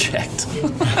 Yeah. I checked.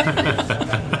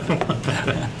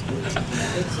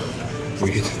 Were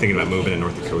you thinking about moving to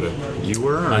North Dakota? You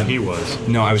were or he was?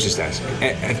 No, I was just asking. I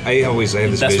have this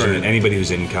That's vision where- that anybody who's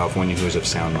in California who is of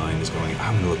sound mind is going,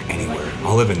 I'm going to look anywhere.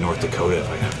 I'll live in North Dakota if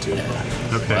I have to.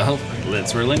 Okay. Well,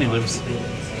 that's where Lenny lives.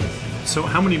 So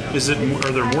how many,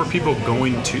 are there more people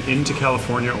going into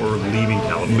California or leaving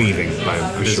California? Leaving,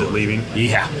 I'm Is sure. it leaving?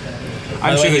 Yeah.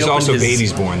 I'm the sure way, he there's also opened his-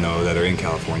 babies born, though, that are in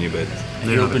California, but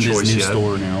They He don't have a opened his choice new yet.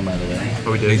 store now, by the way.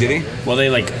 Oh, he did? Hey, did he? Well,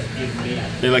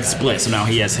 they split, so now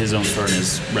he has his own store and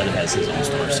his brother has his own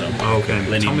store. So Oh, okay.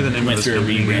 Lenny Tell me the name went of this through a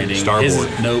company again. rebranding. Starboard.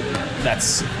 Nope,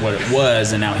 that's what it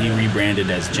was, and now he rebranded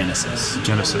as Genesis.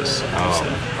 Genesis. Oh,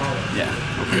 Yeah.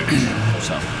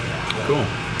 So, Cool.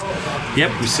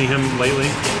 yep. You see him lately?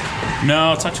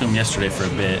 No, I talked to him yesterday for a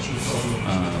bit,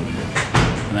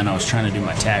 and then I was trying to do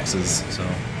my taxes, so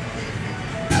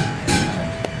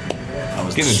I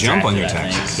was Getting a jump on your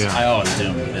distracted, I taxes. think. Yeah. I always do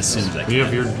 'em as soon as I can. You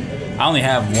have your... I only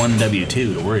have one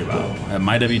W-2 to worry about. I have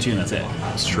my W-2 and that's it.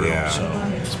 It's true. Yeah. So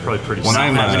It's probably pretty When I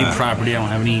don't I'm, have any uh, property. I don't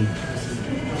have any.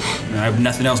 I have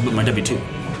nothing else but my W-2.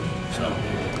 So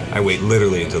I wait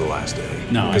literally until the last day.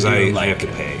 No, I because do, I like- have to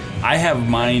pay. I have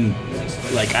mine.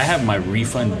 Like I have my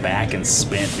refund back and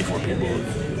spent before people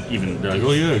even. They're like,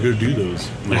 oh yeah, I gotta do those.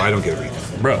 I'm No, like, I don't get a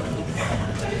refund. bro.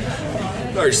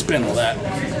 I already spent all that.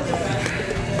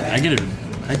 I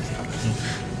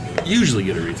usually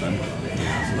get a refund,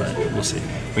 but we'll see.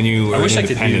 When you I are wish an I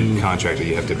could independent do- contractor,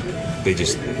 you have to you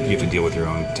have to deal with your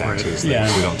own taxes. Right.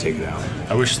 Yeah. We don't take it out.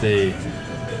 I wish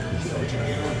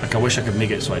I could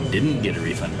make it so I didn't get a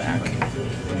refund back.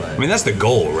 I mean, that's the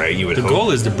goal, right? You would The hope.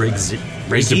 goal is to break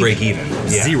even.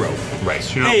 Yeah. Zero. Right.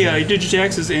 Hey, you did your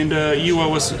taxes and you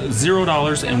owe us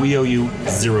 $0 and we owe you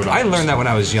 $0. I learned that when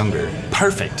I was younger.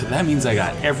 Perfect. That means I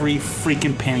got every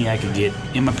freaking penny I could get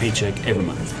in my paycheck every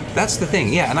month. That's the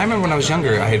thing, yeah. And I remember when I was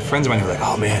younger, I had friends of mine who were like,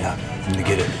 "Oh man, I'm gonna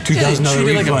get a $2,000 treat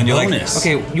it like a refund." You're bonus.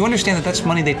 like, okay, you understand that that's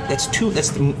money.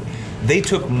 They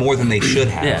took more than they should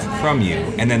have from you,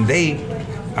 and then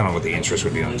I don't know what the interest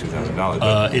would be on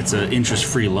 $2,000. It's an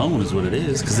interest-free loan, is what it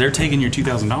is, because they're taking your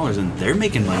 $2,000 and they're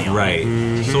making money on Right. it.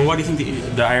 Mm-hmm. So why do you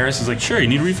think the IRS is like, sure, you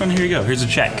need a refund? Here you go. Here's a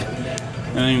check.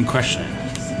 And they don't even question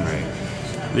it.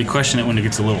 Right. They question it when it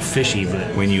gets a little fishy,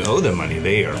 but When you owe them money,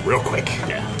 they are real quick.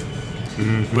 yeah.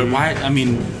 But why? I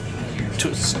mean,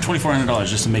 $2,400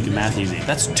 just to make the math easy.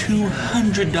 That's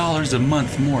 $200 a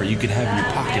month more you could have in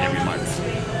your pocket every month.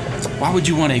 Why would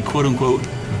you want a quote-unquote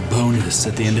bonus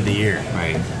at the end of the year?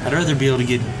 Right. I'd rather be able to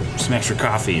get some extra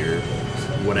coffee or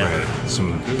whatever. Right.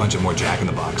 Some bunch of more Jack in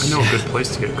the Box. I know a good place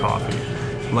to get coffee.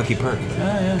 Lucky perk.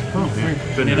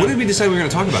 Been What did we decide we were going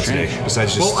to talk about today?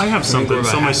 Besides just. Well, I have something. We're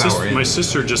about So half hour in. my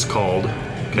sister just called.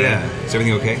 Okay. Yeah. Is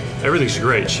everything okay? Everything's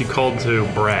great. She called to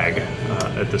brag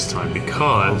at this time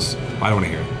because I don't want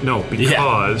to hear it.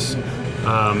 because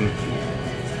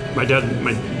my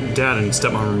dad and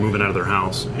stepmom are moving out of their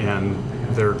house and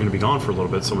they're going to be gone for a little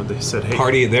bit. So they said, "Hey,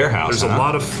 Party at their house. there's a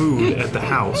lot of food at the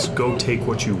house. Go take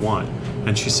what you want."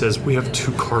 And she says, "We have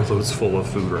 2 carloads full of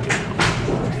food right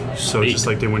now." So Sweet. just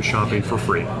like they went shopping for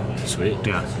free. Sweet.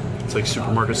 Yeah, it's like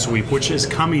supermarket sweep, which is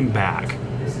coming back.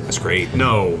 That's great.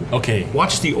 No. Okay.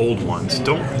 Watch the old ones.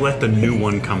 Don't let the new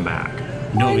one come back.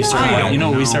 You know what we started? I don't You know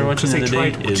what we started watching because the they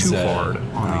other tried day is too hard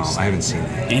on No, these. I haven't seen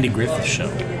it. Andy Griffith show.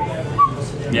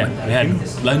 Yeah, we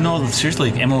had. Like, no,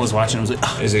 seriously, like, Emma was watching. It was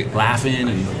like, Is it- laughing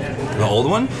and The old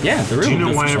one? yeah, the real. Do you know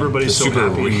Griffith why show. everybody's so super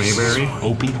happy in release. Mayberry?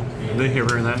 Opie? Did they hear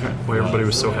that? Why everybody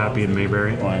was so happy in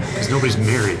Mayberry? Why? Because nobody's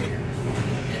married.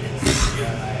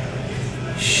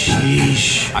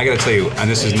 Sheesh. I gotta tell you, and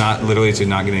this is not literally to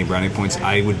not get any brownie points,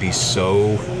 I would be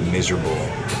so miserable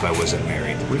if I wasn't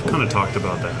married. We've kind of talked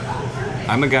about that.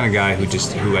 I'm the kind of guy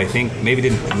who I think maybe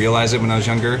didn't realize it when I was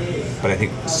younger, but I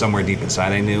think somewhere deep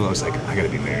inside I knew. I was like, I gotta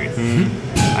be married.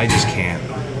 I just can't.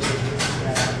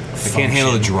 I can't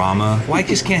handle the drama. Well, I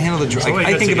just can't handle the drama. So I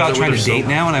I got think about together trying with to her date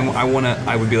now, and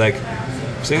I would be like,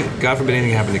 say, God forbid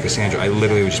anything happened to Cassandra, I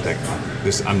literally would just be like,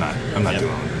 this, I'm not doing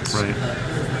this. Right.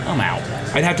 I'm out.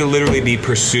 I'd have to literally be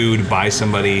pursued by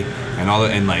somebody and all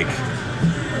that, and like,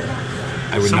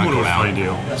 I would Someone not go would out. find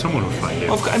you. Someone would find you.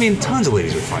 Well, I mean, tons of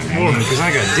ladies would find me because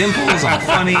I got dimples, I'm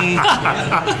funny,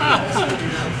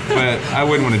 but I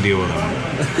wouldn't want to deal with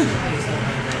them.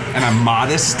 And I'm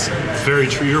modest. Very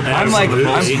true. You're I'm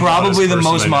probably the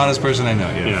most modest person I know.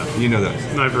 Yeah. Yeah. You know that.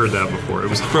 I've heard that before. It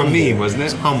was From me, humble. wasn't it?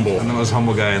 It's humble. I'm the most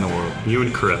humble guy in the world. You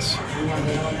and Chris.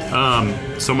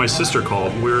 So my sister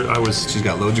called. She's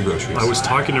got loads of groceries. I was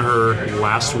talking to her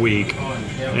last week,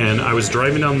 and I was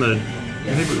driving down the.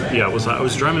 I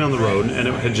was driving down the road, and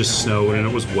it had just snowed, and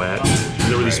it was wet. And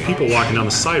there were these people walking down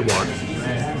the sidewalk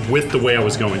with the way I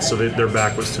was going, so their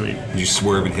back was to me. You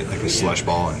swerve and hit like a slush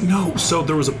ball. And No, so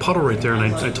there was a puddle right there, and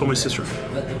I told my sister,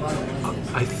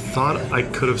 I thought I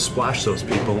could have splashed those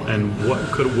people, and what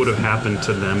would have happened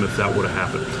to them if that would have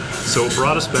happened. So it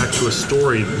brought us back to a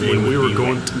story when we were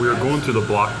going through the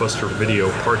Blockbuster Video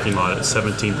parking lot at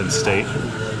 17th and State.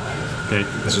 Okay,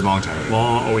 this was a long time ago.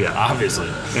 oh yeah, Obviously.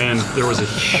 and there was a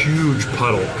huge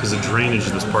puddle because the drainage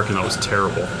in this parking lot was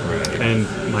terrible. Right. And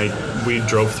we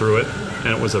drove through it, and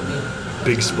it was a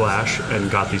big splash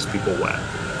and got these people wet.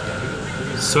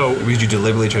 So Did you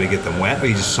deliberately try to get them wet, or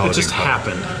you just saw it the just big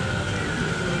puddle?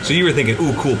 happened. So you were thinking,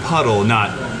 ooh, cool puddle, not,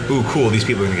 ooh, cool, these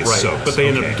people are going to get Right, soaked. but they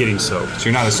ended Okay. up getting soaked. So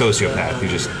you're not a sociopath,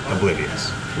 you're just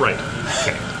oblivious. Right.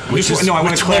 Okay. Which I want to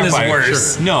one is clarify.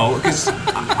 worse? Sure. No, because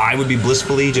I would be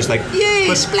blissfully just like, yay,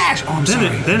 splash. Oh, I'm sorry.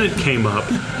 Then it came up.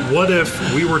 What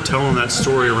if we were telling that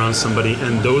story around somebody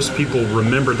and those people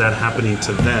remembered that happening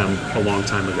to them a long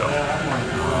time ago?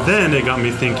 Then it got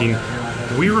me thinking,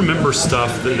 we remember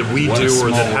stuff that we What a do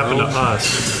or that small happened to world.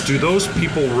 us. Do those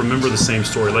people remember the same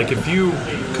story? Like if you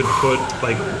could put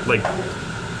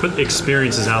put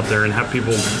experiences out there and have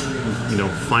people,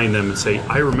 find them and say,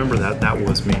 I remember that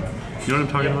was me. You know what I'm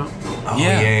talking about? Oh,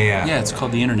 yeah. Yeah, it's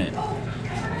called the internet.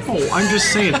 Oh, I'm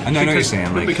just saying. I know what you're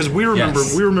saying, like- because we remember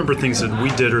Yes. we remember things that we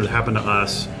did or that happened to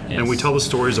us, and we Yes. tell the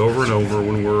stories over and over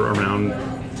when we're around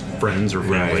friends or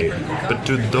family. Right. But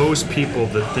do those people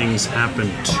that things happen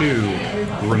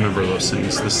to remember those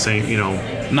things the same? You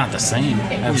know, Not the same.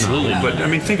 Absolutely. but I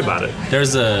mean, think about it.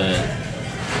 There's a.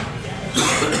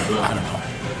 I don't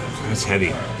know. It's heavy.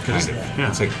 Kind of. Yeah.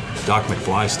 It's like Doc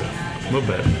McFly stuff. A little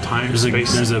bit. Time, There's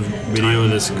space. a video of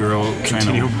this girl trying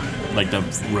Continuum. to, like, the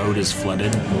road is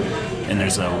flooded, and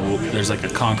there's like a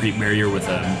concrete barrier with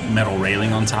a metal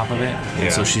railing on top of it. Yeah.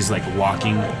 So she's like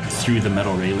walking through the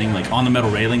metal railing, like on the metal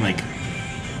railing, like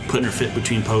putting her foot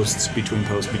between posts,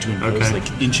 Okay.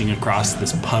 like inching across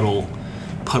this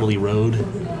puddly road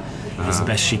as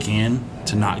best she can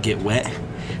to not get wet.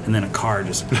 And then a car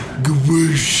just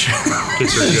whoosh,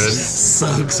 Gets her good.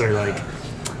 soaks her like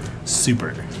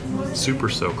super. Super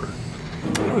soaker.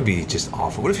 That would be just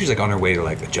awful. What if she's like on her way to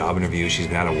like a job interview? She's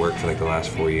been out of work for like the last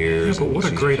 4 years. But what a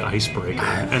she's- great icebreaker.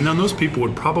 And then those people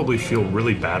would probably feel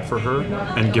really bad for her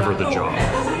and give her the job.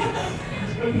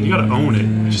 You gotta own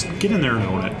it. Just get in there and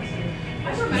own it.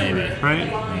 Maybe.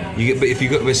 Right? You get, but if you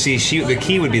go, but see, the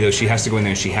key would be though she has to go in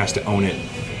there and she has to own it,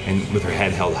 and with her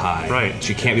head held high. Right.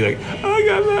 She can't be like, oh, I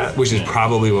got that, which is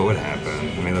probably what would happen.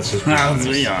 I mean, let's just be honest.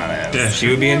 Yeah. She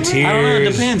would be in tears. I don't know.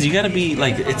 It depends. You got to be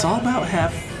like, it's all about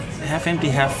half empty,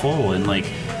 half full, and like,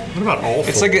 What about awful?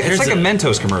 It's like a Here's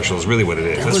Mentos commercial is really what it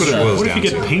is. That's what it boils What if down you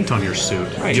get to. paint on your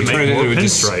suit? Right, You you turn make it more into a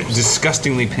pinstripes.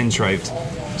 disgustingly pinstriped.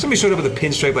 Somebody showed up with a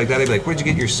pinstripe like that, I'd be like, where'd you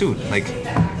get your suit? Like,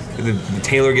 did the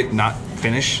tailor get not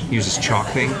finished? Use this chalk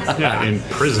thing? Yeah, in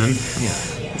prison.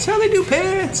 Yeah. That's how they do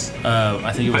pants.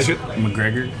 I think it was I should-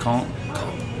 McGregor.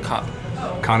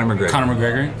 Conor McGregor. Conor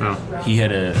McGregor. Oh. He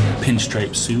had a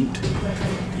pinstripe suit.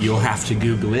 You'll have to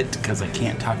Google it because I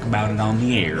can't talk about it on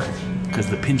the air. Because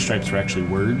the pinstripes are actually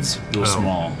words, real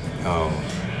small. Oh.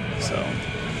 So,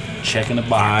 check in the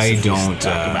box. I if you don't,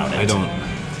 talk about it. I don't,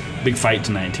 Big fight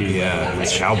tonight too. yeah,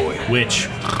 it's cowboy. Which,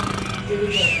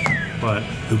 But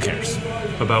who cares?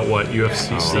 about what? UFC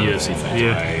The stuff? UFC fight.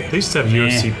 Yeah, Right. they used to have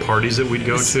UFC parties that we'd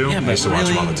go to. Yeah, but used to watch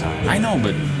them really, all the time. I know,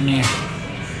 but meh.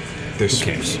 They're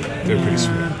sweet. They're pretty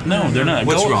sweet. No, they're not.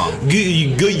 What's wrong?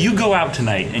 You go out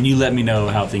tonight and you let me know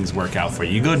how things work out for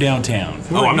you. You go downtown.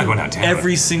 Oh, I'm not going downtown.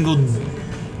 Every single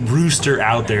rooster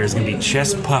out there is going to be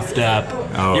chest puffed up.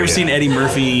 Oh, you ever yeah. seen Eddie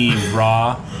Murphy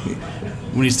Raw?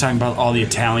 When he's talking about all the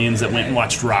Italians that went and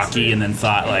watched Rocky and then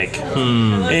thought like,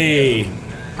 hey,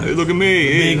 Hey, look at me.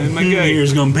 big Hey, my guy.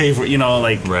 here's going to pay for it. You know,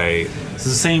 like, Right. it's the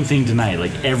same thing tonight.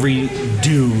 Like, every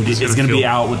dude is gonna going to be feel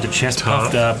out with the chest tough.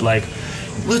 puffed up like,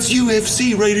 let's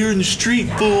UFC right here in the street,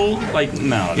 fool. Like,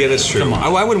 no. Yeah, that's true. Come on.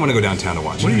 I wouldn't want to go downtown to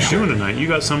watch. What are you it. doing tonight? You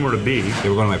got somewhere to be. They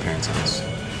were going to my parents' house.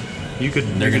 You could.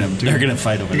 They're you gonna could they're gonna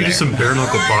fight over You there. could do some bare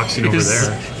knuckle boxing over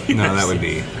there. No, that would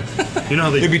be. You know how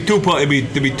they. It'd be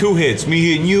there'd be two hits. Me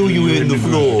hitting you, you hitting the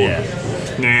floor. Yeah.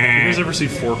 You guys ever see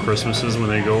Four Christmases when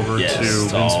they go over Yes. to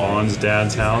Vince Oh. Vaughn's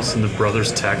dad's house and the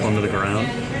brothers tackle him to the ground?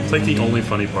 It's like the only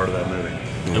funny part of that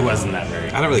movie. It wasn't that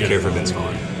very. I don't really good. care for Vince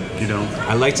Vaughn. You don't.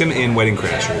 I liked him in Wedding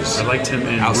Crashers. I liked him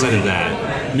in. Outside Rudy. of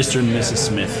that, Mr. and Mrs.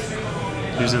 Smith.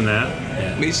 He was in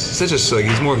that. he's such a like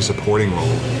he's more of a supporting role.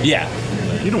 Yeah.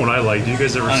 You know what I like? Do you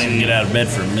guys ever I don't even see? get out of bed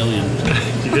for $1 million.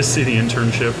 Do you guys see the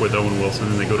internship with Owen Wilson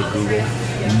and they go to Google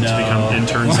to become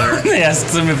interns there? They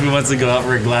asked him if he wants to go out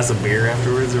for a glass of beer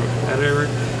afterwards or whatever.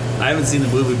 I haven't seen the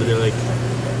movie, but they're like,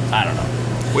 I don't know.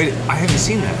 Wait, I haven't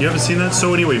seen that. You haven't seen that?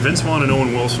 So anyway, Vince Vaughn and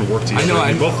Owen Wilson work together. I know,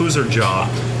 They I- both lose their job,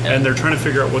 and they're trying to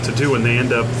figure out what to do, and they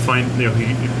end up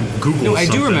he Googles No, I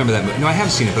do something. remember that. No, I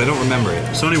have seen it, but I don't remember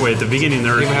it. So anyway, at the beginning, You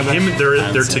ever have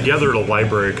that? they're together at a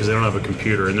library because they don't have a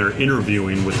computer, and they're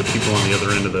interviewing with the people on the other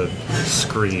end of the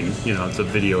screen. You know, it's a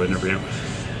video interview.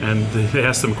 And they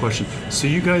ask them a question. So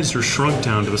you guys are shrunk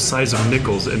down to the size of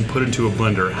nickels and put into a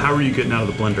blender. How are you getting out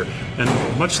of the blender?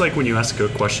 And much like when you ask a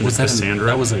question to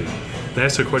Cassandra, they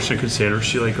asked a question to Cassandra.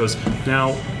 She like goes,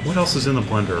 now what else is in the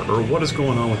blender, or what is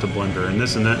going on with the blender, and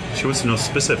this and that. She wants to know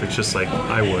specifics, just like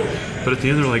I would. But at the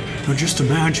end, they're like, now just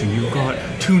imagine you've got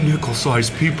 2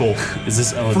 nickel-sized people Is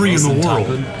this Owen free in the Wilson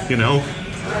world, talking? you know?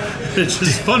 It's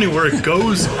just funny where it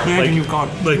goes. Imagine you've got.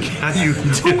 Like, how do you?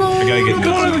 I gotta get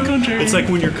nuts. It's like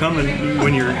when you're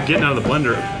getting out of the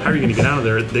blender. How are you going to get out of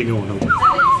there? They go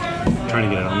trying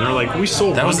to get out, and they're like, we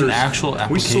sold. That blenders. was an actual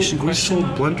application We sold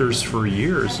blenders for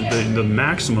years. The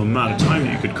maximum amount of time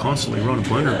that you could constantly run a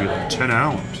blender would be like 10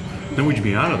 hours. Then we'd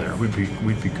be out of there. We'd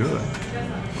be good.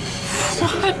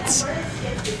 What?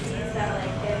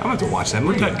 I'm gonna have to watch that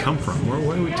Where'd movie. that come from? Where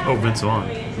we? Oh, Vince Vaughn.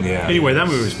 Yeah. Anyway, that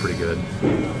movie was pretty good.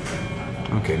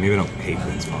 Okay, maybe I don't hate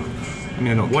Vince Vaughn. I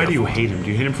mean, I don't. Why care do you for him. hate him?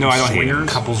 Do you hate him from No, I don't hate him. Swingers?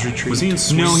 Couples retreat. Was he in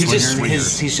No, he's just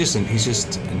Swingers? he's just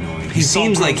annoying. He He's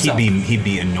seems all like grown he'd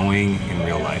be annoying in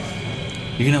real life.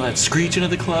 You gonna let Screech into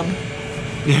the club?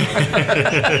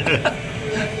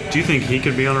 Do you think he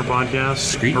could be on our podcast?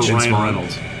 Screech. Or Vince Ryan Vaughn.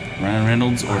 Reynolds? Ryan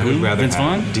Reynolds or I would who? rather Vince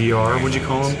have- Vaughn? DR, would you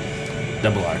call him?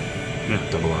 Double R. Yeah.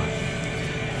 Double R.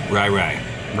 Right. Right.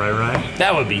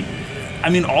 That would be. I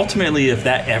mean, ultimately, if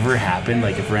that ever happened,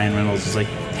 like if Ryan Reynolds just like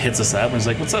hits us up and is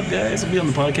like, "What's up, guys? I'll be on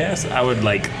the podcast," I would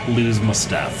like lose my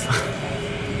stuff.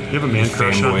 You have a man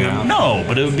crush on fanboy him? out. No,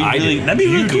 but it would be I really. do. That'd be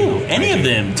really You cool. do. Any I of do.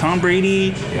 them. Tom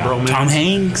Brady. Yeah. Bromance. Tom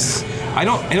Hanks. I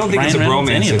don't think Ryan it's a Reynolds,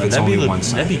 bromance any of if them. it's only one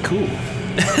side. That'd be cool.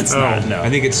 It's Oh. not. No. I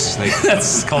think it's like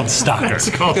that's called stalker. I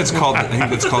think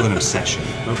that's called an obsession.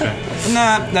 Okay.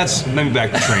 Nah, let me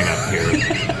back the train up here.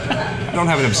 I don't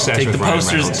have an obsession Take the with Ryan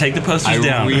posters. Reynolds. Take the posters I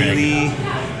down. really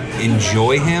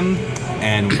enjoy him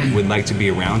and would like to be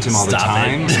around him all the Stop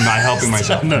time. it. I'm not helping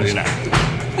myself. No, you're not. I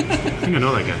think I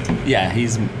know that guy. Yeah,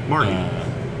 he's Marty.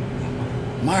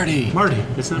 Marty. Marty.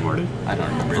 Isn't that Marty? I don't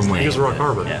remember his From name. He goes to Rock but-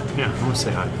 Harbor. Yeah. I want to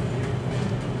say hi.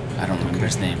 I don't remember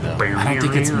his name though. I don't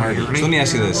think it's Marty. So let me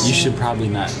ask you this. You should probably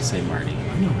not say Marty.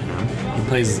 I know him. He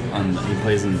plays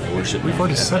in the worship. We've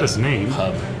already said his name.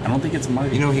 Pub. I don't think it's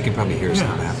Marty. You know he can probably hear us in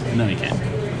Yeah. the bathroom. No, you can't.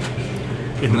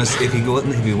 Unless if he went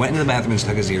into the bathroom and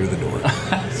stuck his ear to the door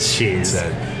and Jeez.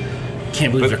 said,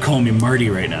 Can't believe they're calling me Marty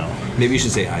right now. maybe you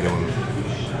should say I don't,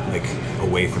 like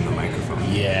away from the microphone.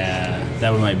 Yeah,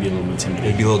 that might be a little It'd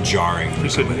intimidating. be a little jarring for He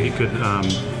somebody.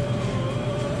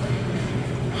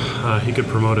 could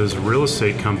promote his real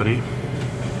estate company.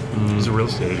 He's a real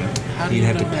estate agent. How do He'd you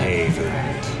have to know that? pay for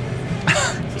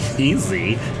that.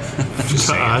 Easy.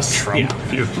 To us. Trump.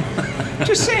 Yeah. You-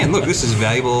 Just saying. Look, this is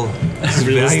valuable. This is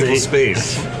Real valuable estate.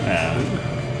 space.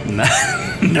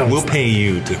 No, We'll pay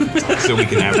you so we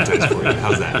can advertise for you.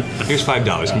 How's that? Here's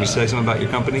 $5. Can you say something about your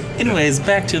company? Anyways,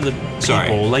 back to the people. Sorry.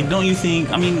 Like, don't you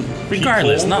think? I mean,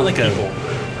 regardless, not like a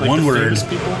Like one the word. famous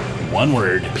people? One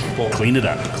word. People. Clean it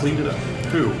up. Cleaned it up.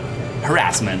 Who?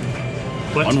 Harassment.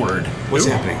 What? One word. What's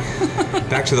happening?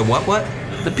 Back to the what?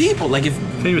 The people. Like if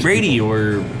Famous Brady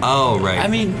or Oh, right. I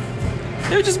mean,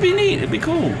 it would just be neat. It'd be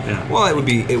cool. Yeah. well, it would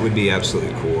be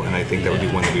absolutely cool, and I think that would be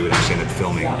one that we would actually end up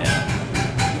filming. Yeah.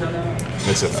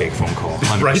 That's a fake phone call.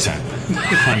 100%. Right.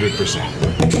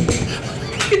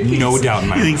 100%. No doubt in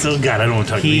my You think mind. so? God, I don't want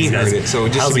to talk to He these guys. heard it. So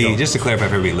How's it going? just to clarify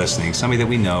for everybody listening, somebody that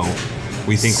we know,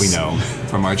 we think we know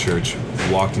from our church,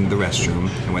 walked into the restroom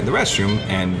and went in the restroom,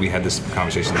 and we had this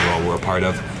conversation that we all were a part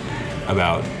of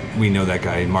about we know that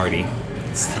guy Marty,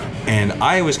 and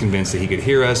I was convinced that he could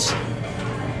hear us.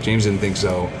 James didn't think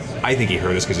so. I think he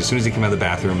heard us because as soon as he came out of the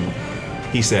bathroom,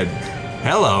 he said,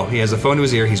 "Hello." He has a phone to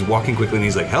his ear. He's walking quickly, and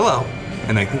he's like, "Hello,"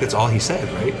 and I think that's all he said,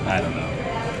 right? I don't know.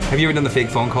 Have you ever done the fake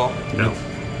phone call? No.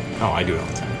 Oh, I do it all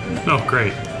the time. Oh,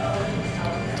 great.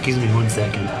 Excuse me 1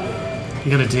 second. I'm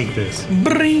gonna take this.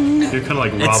 Bring. You're kind of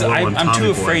like Rob It's, Lowe and I'm Tommy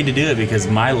too Boy. afraid to do it because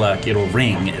my luck, it'll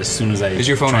ring as soon as I. Is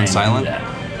your phone try on and do silent?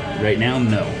 that. Right now,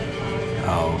 no.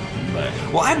 Oh. But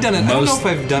Well, I've done it. I don't know Most- if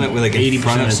I've done it with like in 80%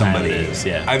 front of of the time somebody. it is,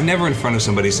 yeah. I've never in front of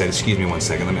somebody said, "Excuse me 1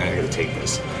 second. I gotta take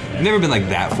this." I've never been like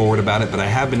that forward about it, but I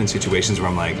have been in situations where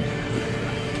I'm like,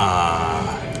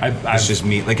 I've "It's just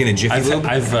me," like in a Jiffy Lube.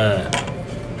 I've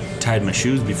tied my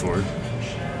shoes before.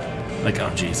 Like, oh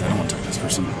jeez, I don't want to talk to this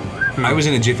person. I was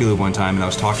in a Jiffy Lube one time, and I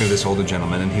was talking to this older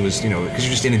gentleman, and he was, because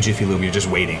you're just in a Jiffy Lube, you're just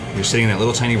waiting. You're sitting in that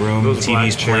little tiny room, Those black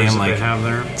TV's chairs playing that like they have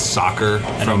there. soccer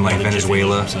I don't from like know the Jiffy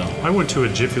Venezuela. Lube, so. I went to a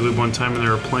Jiffy Lube one time and they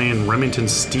were playing Remington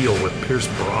Steel with Pierce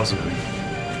Brosnan.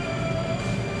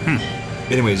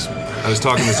 Anyways, I was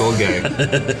talking to this old guy,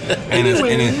 and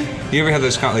you ever have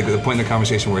this like the point in the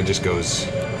conversation where it just goes,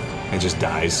 it just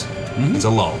dies? It's a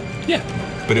lull. Yeah.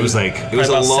 But it was like it was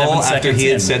a About 7 lull after seconds he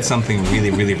had in. said something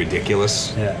really, really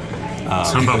ridiculous. Yeah.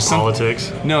 Something it about was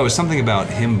politics. No, it was something about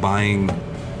him buying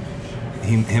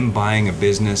a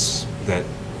business that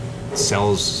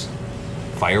sells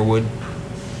firewood.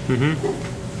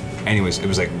 Anyways, it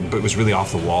was like, but it was really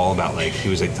off the wall about like he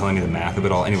was like telling me the math of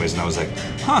it all. Anyways, and I was like,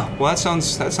 huh, well that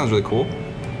sounds really coul.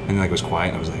 And then like it was quiet,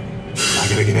 and I was like, I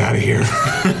gotta get out of here.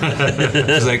 I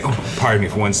was like, oh, pardon me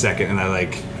for 1 second, and I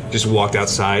like just walked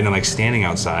outside, and I'm like standing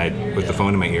outside with the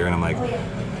phone in my ear, and I'm like,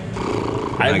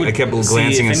 I kept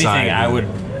glancing if inside. Anything, I would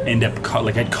end up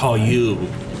I'd call you,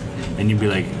 and you'd be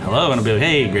like, "Hello," and I'd be like,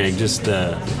 "Hey, Greg, just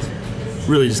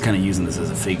really just kind of using this as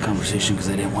a fake conversation because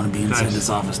I didn't want to be inside Nice. this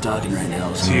office talking right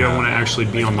now." So you don't want to actually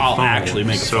be on the I'll phone. actually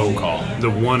make a so phone call. The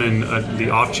one in the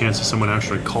off chance that someone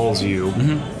actually calls you.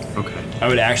 Okay. I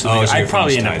would actually. Oh, so your I'd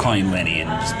probably phone's end up tied. calling Lenny and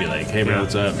just be like, "Hey, bro, Yeah.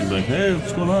 what's up?" And be like, "Hey,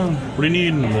 what's going on? What do you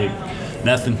need?" And I'm like,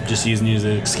 "Nothing. Just using you as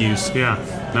an excuse." Yeah.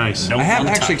 Nice. Don't I have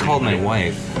wanna actually talk to called my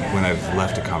anybody. wife when I've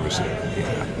left a conversation.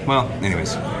 Yeah. Well,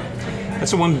 anyways,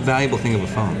 that's the one valuable thing of a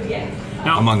phone.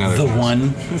 among other The things.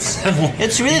 one.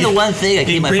 It's really the one thing I You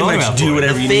keep can my pretty phone much around do for.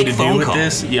 whatever The you fake need to do phone with call.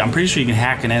 this. Yeah, I'm pretty sure you can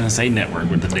hack an NSA network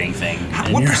with the dang thing.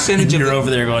 And What percentage of you're the- over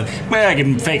there going, well, I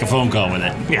can fake a phone call with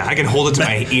it. Yeah, I can hold it to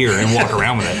my ear and walk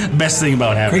around with it. Best thing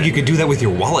about having Craig, it. you could do that with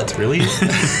your wallet. Really?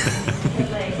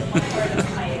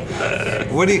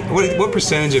 What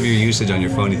percentage of your usage on your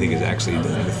phone do you think is actually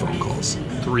done with phone calls?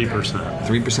 3%.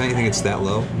 3%? You think it's that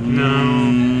low?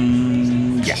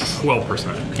 Yeah.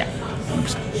 12%. Yeah.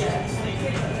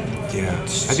 100%. Yeah. I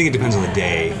think it depends on the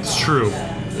day. It's true.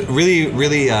 Really,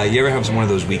 you ever have one of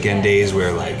those weekend days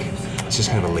where like it's just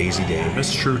kind of a lazy day?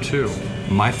 That's true too.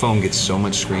 My phone gets so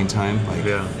much screen time. Like,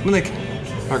 Yeah. I mean, like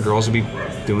our girls will be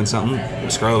doing something.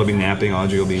 Scarlett will be napping.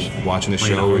 Audrey will be watching a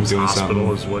Playing show or Holmes doing Hospital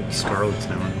something. is what Scarlett's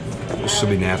doing. She'll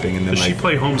be napping, and then Does she like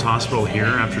play Holmes Hospital here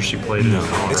after she played in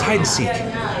Colorado? it's hide and seek.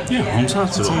 Yeah, Holmes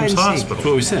Hospital. Holmes hide and seek. That's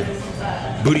Hospital. what we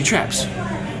said. Booty traps.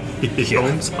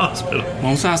 Holmes Hospital.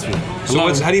 Holmes Hospital.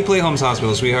 So how do you play Holmes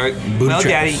Hospital, sweetheart? Booty well,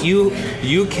 traps. Daddy,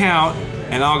 you count,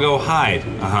 and I'll go hide.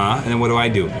 And then what do I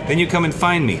do? Then you come and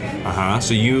find me.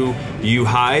 So you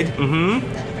hide. And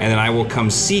then I will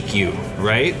come seek you.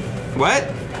 Right? What?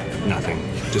 Nothing.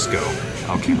 Just go.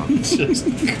 I'll count.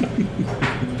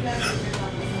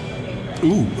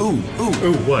 Ooh.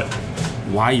 Oh, what?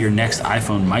 Why your next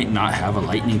iPhone might not have a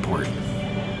lightning port.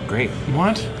 Great.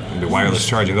 What? The wireless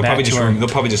charging. They'll Back probably to just our- they'll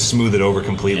probably just smooth it over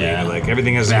completely. Yeah. Like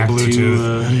everything has Back to,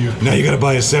 Bluetooth. Now you got to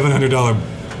buy a $700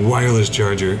 wireless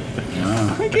charger.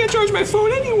 I can't charge my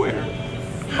phone anywhere.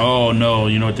 Oh no!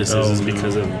 You know what this is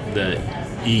because of the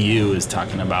EU is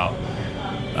talking about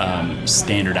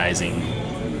standardizing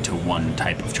to one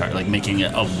type of charge, like making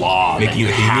it a law. that Making you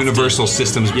like a have to- universal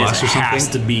systems yes, bus or it has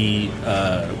something. to be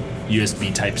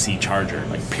USB Type C charger,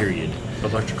 like period.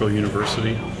 Electrical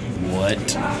University.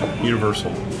 What?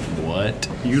 Universal. What?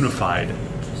 Unified.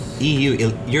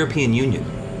 EU, European Union.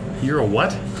 You're a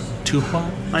what? To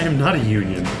what? I am not a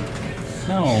union.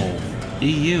 No.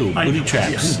 EU. I Booty know.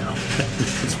 traps. I know.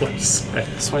 That's what I said.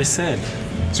 That's what I said.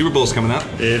 Super Bowl's coming up.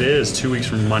 It is 2 weeks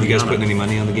from Monday. You guys putting any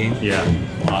money on the game? Yeah.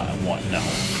 What?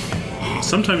 No.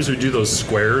 Sometimes we do those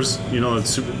squares, you know, it's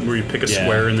super, where you pick a Yeah.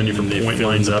 square and then you And from they point fill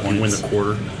in lines the up and win points. the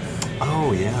quarter.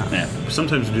 Oh yeah. Yeah.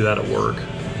 Sometimes we do that at work.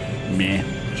 Meh.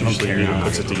 I don't Usually care. Nina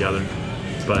puts it together.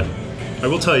 But I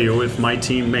will tell you, if my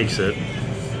team makes it,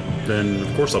 then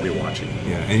of course I'll be watching.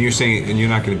 Yeah, and you're saying, and you're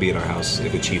not going to be at our house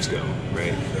if the Chiefs go,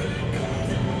 right?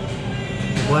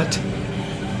 What?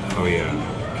 Oh yeah.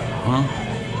 Huh?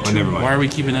 Oh, never mind. Why are we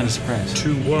keeping that a surprise?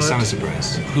 To what? It's not a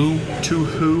surprise. Who? To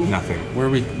who? Nothing. Where are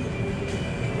we?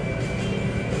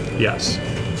 Yes.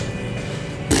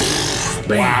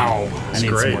 Wow. I It's need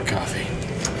great. some more coffee.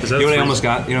 Is that You know what I free? almost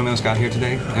got? You know what I almost got here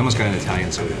today? I almost got an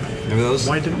Italian soda. Remember those?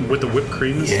 Why didn't with the whipped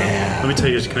cream and Yeah. stuff? Let me tell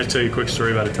you. Can I tell you a quick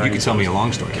story about Italian? You can tell me a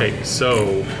long story. Okay,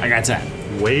 so I got that.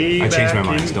 way I changed my back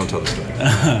mind. in- Don't tell the story.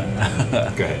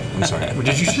 Go ahead. I'm sorry.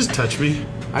 Did you just touch me?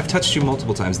 I've touched you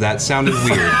multiple times. That sounded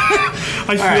weird.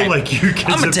 I feel right. like you kids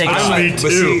I'ma have take it touched off. me But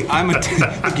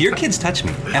too. see, your kids touch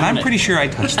me, and I'm pretty sure I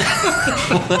touched them.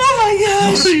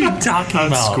 What are you talking At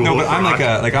about? school. No, but I'm like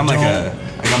I'm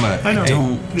a. I know.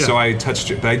 Don't. Yeah. So I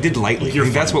touched it, but I did lightly. You're I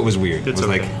think that's fine. what was weird. It's was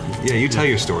okay. like, yeah, you tell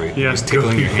your story. Yeah, I was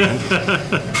tickling go. your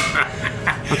hand.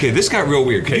 Okay, this got real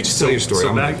weird. Could you just tell your story? So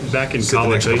I'm back, gonna back in sit the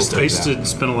college, next I used couple to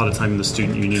spend a lot of time in the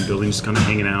student union building, just kind of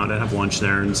hanging out. I'd have lunch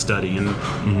there and study and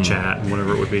chat and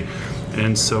whatever it would be.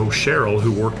 And so Cheryl,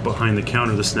 who worked behind the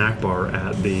counter, the snack bar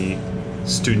at the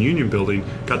student union building,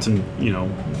 got to,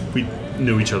 we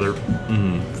knew each other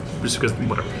just because,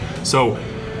 whatever. So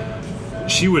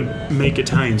she would make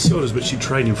Italian sodas, but she'd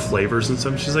try new flavors and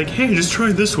stuff. She's like, hey, I just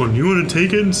tried this one. You want to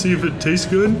take it and see if it tastes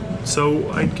good? So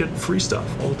I'd get free stuff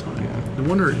all the time. No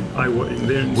wonder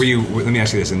then. Were you? Let me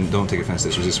ask you this, and don't take offense to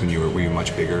this. Was this when were you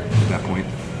much bigger at that point?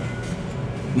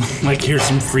 Like, here's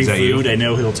some free Is that you? food. I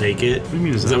know he'll take it. What do you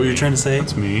mean, Is that what you're trying to say?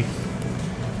 That's me.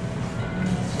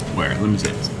 Where? Let me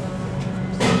see this.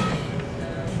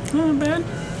 Not bad.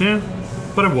 Yeah,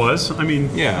 but I was. I mean,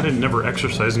 Yeah. I didn't never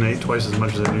exercise and ate twice as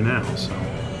much as I do now. So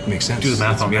Makes sense. do the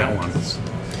math on Yeah. that one.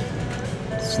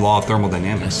 It's law of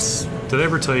thermodynamics. Did I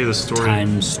ever tell you the story?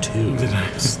 Times 2.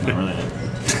 It's not really it.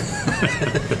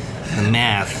 The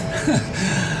math.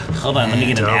 Hold on, let me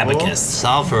get an Double. abacus.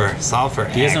 Sulfur.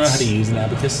 Do you guys know how to use an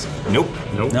abacus? Nope.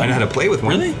 Nope. I know how to play with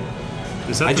one. Really?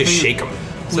 Is that I the just thing- shake them.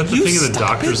 Is that Will the you thing in the stop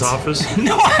doctor's it? office?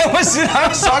 No, I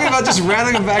was talking about just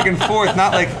rattling them back and forth,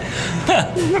 not like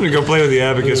I'm gonna go play with the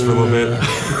abacus for a little bit.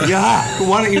 Yeah,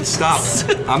 why don't you stop?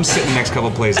 I'm sitting the next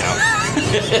couple plays out.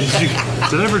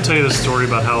 Did I ever tell you the story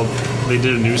about how they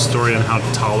did a news story on how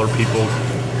taller people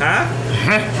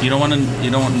You don't want to.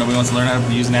 Nobody wants to learn how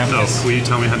to use an No, abacus. will you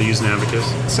tell me how to use an abacus?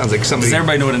 Sounds like somebody. Does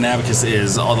everybody know what an abacus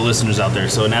is? All the listeners out there.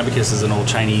 So an abacus is an old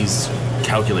Chinese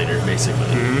calculator, basically,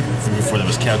 from before there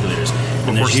was calculators.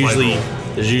 And Before slide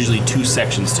there's usually two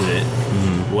sections to it.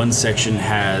 One section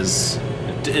has.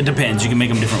 It depends. You can make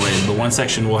them different ways, but one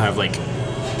section will have like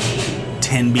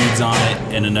 10 beads on it,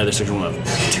 and another section will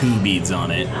have 2 beads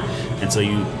on it. And so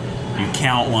you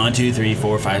count 1, 2, 3,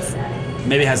 4, 5.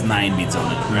 Maybe it has 9 beads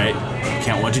on it, right?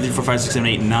 Count 1, 2, 3, 4, 5, 6, 7,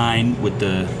 8, 9 with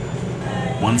the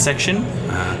one section.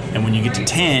 And when you get to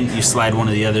 10, you slide one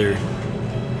of the other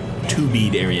 2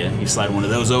 bead area. You slide one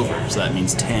of those over, so that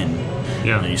means 10.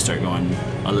 Yeah. And then you start going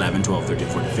 11, 12, 13,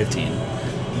 14, 15.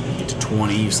 You get to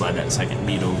 20, you slide that second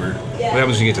bead over. What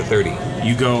happens when you get to 30?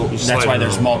 You go. That's slide why it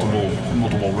there's over.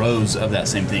 multiple rows of that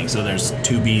same thing. So there's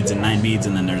 2 beads and 9 beads,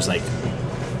 and then there's like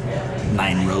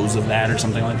 9 rows of that or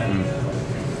something like that.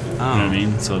 You know what I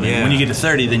mean? So then when you get to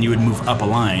 30, then you would move up a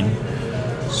line.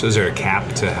 So is there a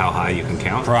cap to how high you can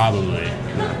count? Probably.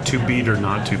 2 bead or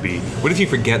not 2 bead? What if you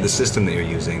forget the system that you're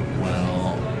using?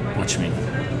 Well, what you mean?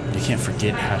 You can't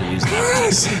forget how to use an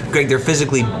abacus. Greg, they're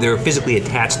physically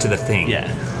attached to the thing. Yeah.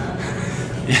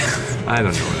 I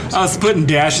don't know what I'm saying. I was putting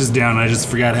dashes down. And I just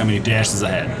forgot how many dashes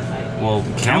I had. Well,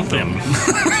 count them.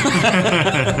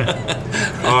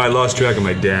 Oh, I lost track of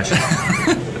my dash.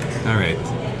 All right.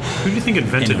 Who do you think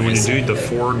invented Anyways. when you do the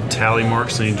 4 tally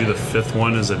marks and you do the 5th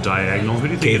one as a diagonal? Who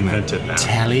do you think Cavemen. invented that?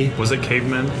 Tally? Was it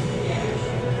cavemen?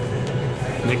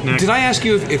 Knick-knack? Did I ask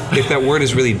you if that word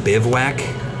is really bivouac?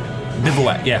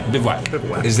 Bivouac. Yeah,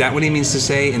 bivouac. Is that what he means to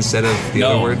say instead of the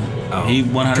other word? Oh. He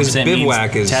 100% Because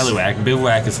bivouac means is tallywhack.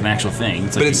 Bivouac is an actual thing.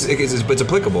 But it's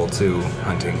applicable to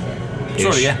hunting.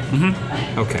 sort of, yeah.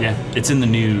 Mm-hmm. Okay. Yeah, it's in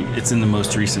the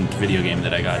most recent video game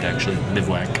that I got, actually,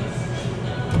 Bivouac.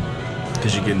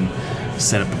 Because you can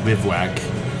set up a bivouac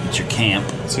at your camp.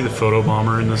 See the photo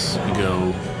bomber in this? You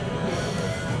go,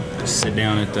 just sit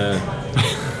down at the.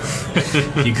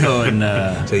 You go and.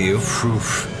 To you?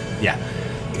 Yeah.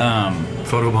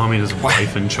 Photobombing his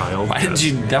wife and child. Why did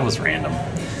you? That was random.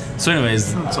 So,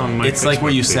 anyways, It's on my it's like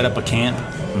where you Facebook set feed. up a camp,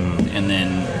 and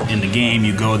then in the game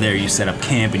you go there, you set up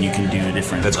camp, and you can do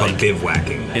different. That's called like,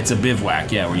 bivouacking. It's a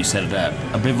bivouac, yeah, where you set it up.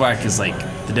 A bivouac is like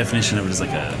the definition of it is like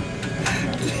a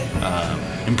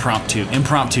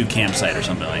impromptu campsite or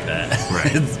something like that.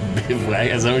 Right. It's bivouac.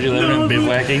 Is that what you're living in?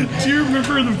 Bivouacking? Do you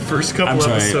remember the first couple I'm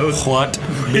sorry. episodes? What?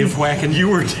 Bivouacking? You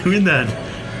were doing that.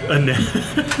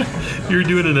 You were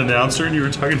doing an announcer and you were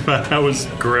talking about how his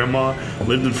grandma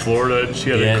lived in Florida and she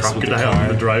had Yes, a with the crocodile car. in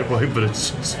the driveway, but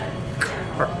it's just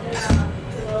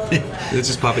Did it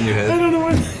just pop in your I head? don't know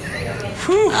what.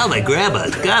 Oh, my grandma.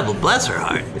 God will bless her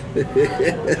heart.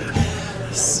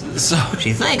 So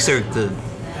She thinks her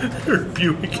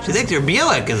Buick. she thinks her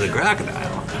Buick is a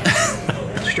crocodile.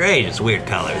 Strange. It's weird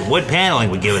color. Wood paneling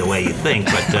would give it away, you'd think,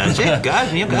 but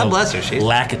God bless her.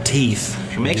 lack of teeth.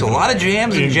 She makes a lot of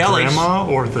jams and In jellies. grandma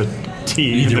or the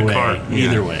tea Either in the way. car?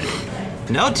 Either way.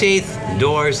 No teeth,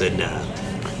 doors, and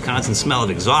constant smell of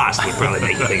exhaust would probably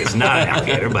make you think it's not an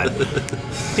alligator, but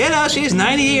she's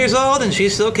 90 years old and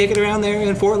she's still kicking around there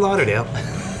in Fort Lauderdale.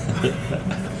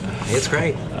 It's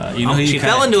great. You know who She you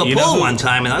fell kinda- into a you know pool who- one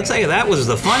time, and I'll tell you, that was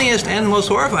the funniest and most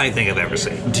horrifying thing I've ever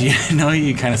seen. Do you know who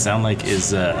you kind of sound like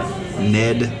is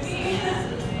Ned?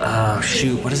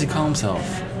 Shoot, what does he call himself?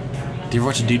 Do you ever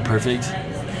watch a Dude Perfect?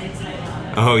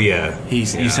 Oh, yeah. You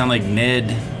sound like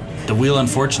Ned, the Wheel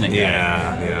Unfortunate guy.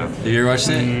 Yeah. Have you ever watched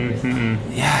it?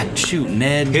 Mm-hmm. Yeah, shoot,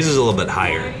 Ned. His is a little bit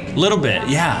higher. Little bit,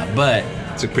 yeah, but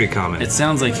It's a pretty common. it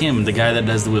sounds like him, the guy that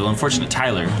does the Wheel Unfortunate,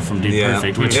 Tyler from Dude Yeah.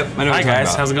 Perfect. Which, Yep, I know what hi you're talking guys,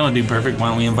 about. how's it going, Dude Perfect? Why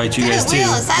don't we invite you guys too?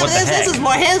 What the heck?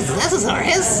 This is more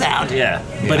his sound. Yeah.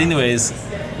 But anyways,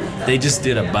 they just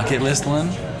did a bucket list one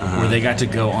where they got to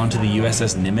go onto the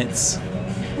USS Nimitz,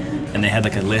 and they had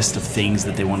like a list of things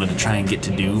that they wanted to try and get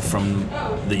to do from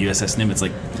the USS Nimitz.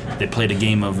 Like they played a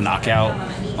game of knockout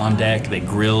on deck, they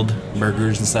grilled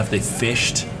burgers and stuff, they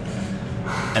fished,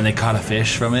 and they caught a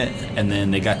fish from it, and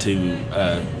then they got to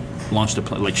launch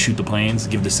shoot the planes,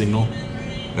 give the signal.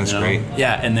 That's You know? great.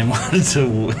 Yeah, and then wanted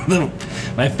to.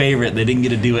 My favorite, they didn't get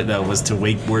to do it though, was to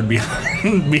wakeboard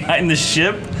behind the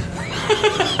ship.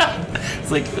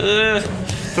 It's like,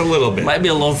 It's a little bit. might be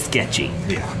a little sketchy.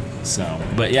 Yeah. So,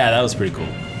 but yeah, that was pretty cool.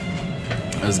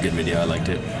 That was a good video. I liked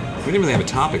it. We didn't really have a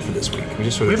topic for this week. We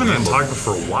just sort We of haven't been rambled. talking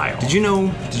for a while. Did you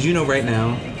know right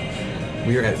now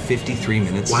we are at 53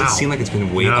 minutes? Wow. Does it seem like it's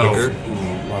been way No. quicker?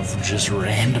 Of just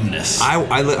randomness.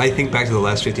 I think back to the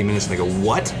last 50 minutes and I go,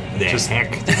 what the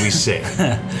heck did we say?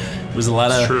 It was a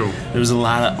lot It's of. true. There was a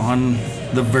lot of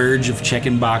the verge of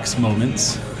checking box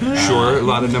moments. Sure, a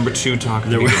lot of number 2 talk.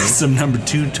 There was some number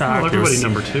 2 talk. Well, There everybody was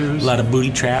number 2s. a lot of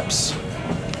booty traps.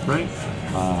 Right?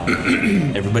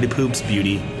 Everybody poops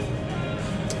beauty.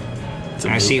 That's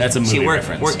a I see. That's a movie we're,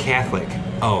 reference. we're Catholic.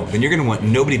 Oh, then you're gonna want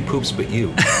nobody poops but you.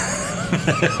 What's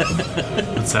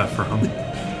that from?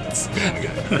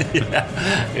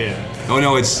 yeah. Oh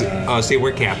no, it's say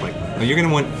we're Catholic. No, you're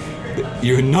gonna want.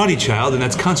 You're a naughty child, and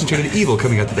that's concentrated evil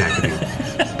coming out the back of you.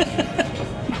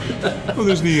 Oh,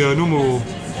 there's the normal.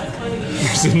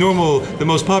 There's the normal, the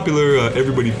most popular.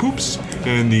 Everybody poops,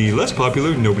 and the less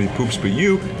popular. Nobody poops but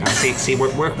you. See,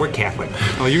 we're Catholic.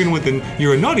 Oh, you're gonna want the.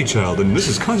 You're a naughty child, and this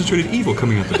is concentrated evil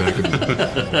coming out the back of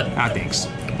you. Thanks.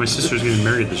 My sister's getting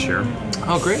married this year.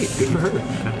 Oh, great. Good for her.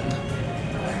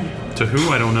 To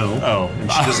who, I don't know. Oh.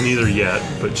 And she doesn't either yet,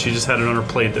 but she just had it on her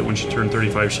plate that when she turned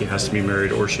 35, she has to be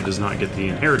married or she does not get the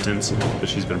inheritance that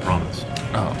she's been promised.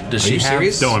 Oh, does Are she you have?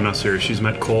 serious? No, I'm not serious. She's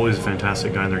met Cole. He's a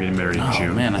fantastic guy, and they're getting married in Oh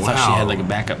June. man, I thought she Wow. had like a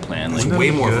backup plan. Like, It's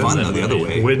way more good? fun though the other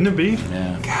way. Wouldn't it be?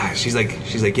 yeah. Gosh, she's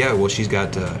like, yeah. Well, she's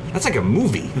got. That's like a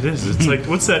movie. It is. It's like,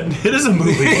 what's that? It is a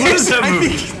movie. What is that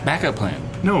movie? Backup plan.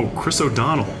 No, Chris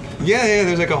O'Donnell. Yeah.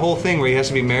 There's like a whole thing where he has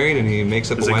to be married and he makes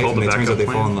up Is a it wife called and The it turns out they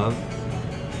Backup fall in Plan? love.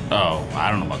 Oh, I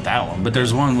don't know about that one, but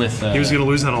there's one with. He was going to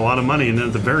lose out on a lot of money, and then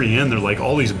at the very end, they're like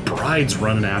all these brides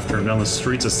running after him down the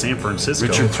streets of San Francisco.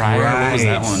 Richard Pryor. What was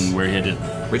that right. one where he had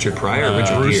to Richard Pryor, or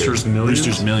Richard Brewster's Gere? Millions.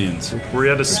 Brewster's Millions? Where he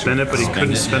had to spend it, but he Spend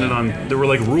couldn't it, spend it yeah. on. There were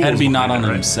like rules. Had to be not behind on it,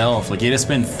 right? himself. Like he had to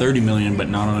spend 30 million, but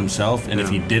not on himself. And if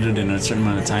Yeah. he did it in a certain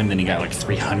amount of time, then he got like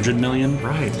 300 million.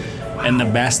 Right. And the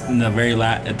best in the very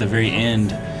at the very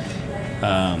end,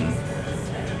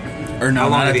 or no, How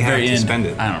long not did at he the have very to end. spend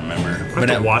it? I don't remember. But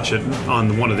But to watch it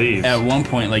on one of these. at one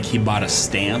point, like he bought a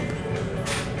stamp,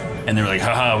 and they were like,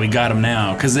 "Haha, we got him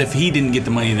now." Because if he didn't get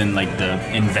the money, then like the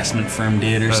investment firm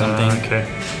did or something. Okay.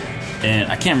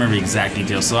 And I can't remember the exact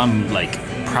details, so I'm like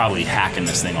probably hacking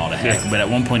this thing all to heck. Yeah. But at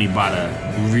one point, he bought a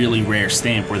really rare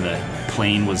stamp where the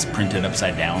plane was printed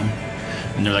upside down.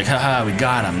 And they're like, haha, we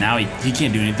got him. Now he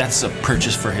can't do anything. That's a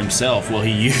purchase for himself. Well,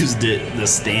 he used the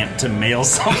stamp to mail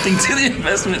something to the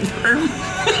investment firm.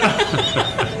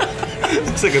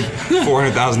 It's like a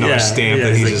 $400,000 stamp that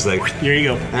it's he's just like, here you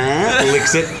go.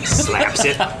 licks it, slaps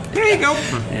it. There you go.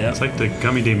 Yeah. It's like the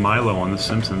Gummy Day Milo on The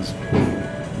Simpsons.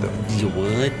 You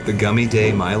would? The Gummy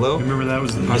Day Milo. You remember that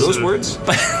was the Are those words?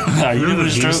 Are you Remember the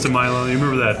the Games to stroke? Milo? You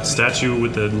remember that statue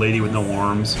with the lady with no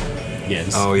arms?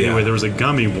 Yes. Oh yeah. Anyway, there was a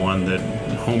gummy one that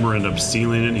Homer ended up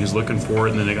stealing it, and he was looking for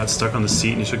it, and then it got stuck on the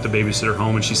seat, and he took the babysitter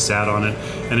home, and she sat on it,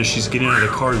 and as she's getting out of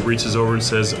the car, he reaches over and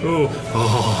says, oh,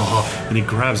 and he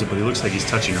grabs it, but he looks like he's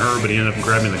touching her, but he ended up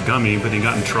grabbing the gummy, but he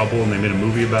got in trouble, and they made a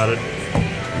movie about it.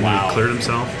 And Wow. He cleared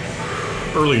himself.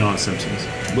 Early on Simpsons.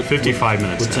 55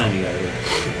 minutes What now. time you got it?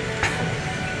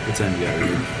 What time you got it?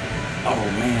 Oh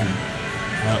man.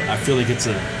 I feel like it's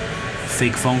a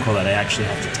fake phone call that I actually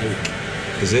have to take.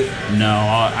 Is it? No,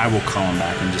 I will call him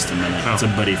back in just a minute. Oh. It's a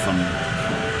buddy from.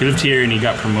 He lived here and he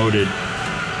got promoted.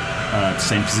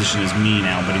 Same position as me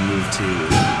now, but he moved to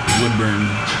Woodburn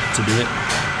to do it.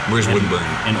 Where's Woodburn?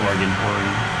 In Oregon.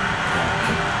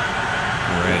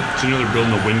 All right. Do you know they're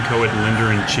building a Winco at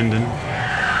Linder and Chinden?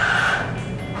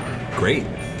 Great.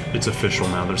 It's official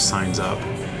now. There's signs up.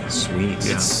 Sweet.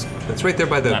 Yeah. That's right there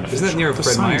by the. Not Isn't that near The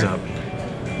Fred signs Meyer? up.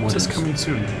 What It's is- coming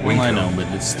soon. Well, I Winco. know, but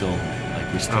it's still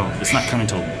like we still. Oh. It's not coming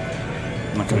till.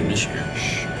 Not coming this year.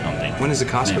 I don't think. When is the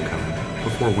Costco Yeah. coming?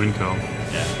 Before Winco.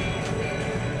 Yeah.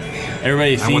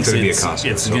 Everybody I want thinks there to be a it's, Costco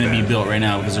it's so going to be bad. built right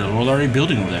now because they're already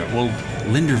building over there. Well,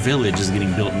 Linder Village is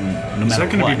getting built no matter Is that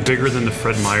going what. to be bigger than the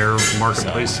Fred Meyer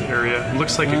marketplace area? It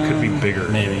looks like it could be bigger.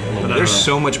 Maybe a little But I bit. There's don't know.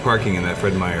 so much parking in that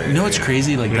Fred Meyer area. You know what's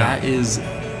crazy? Like Yeah.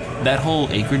 that whole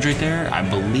acreage right there, I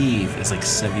believe, is like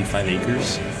 75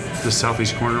 acres. The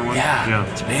southeast corner one? Yeah,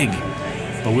 it's big.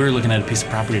 But we were looking at a piece of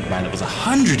property to buy that was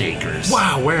 100 acres.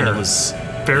 Wow, where? And it was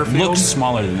Fairfield? looked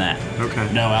smaller than that. Okay.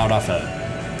 No, out off a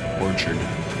Orchard,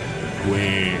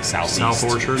 way southeast. South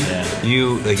Orchard? Yeah,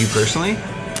 You personally?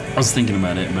 I was thinking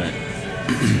about it, but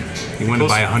You want to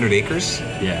buy 100 acres?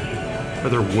 yeah, Are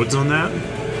there woods on that?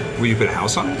 Will you put a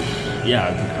house on it? yeah,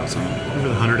 I put a house on it. Remember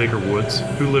the 100-acre woods?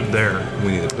 Who lived there?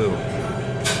 Winnie the Pooh.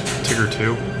 Tigger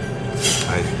 2?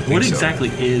 I think What so. exactly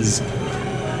is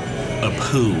a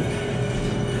poo?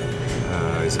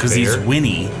 Is it Because he's bear?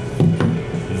 Winnie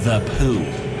the Pooh,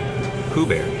 Pooh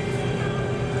Bear.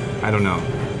 I don't know.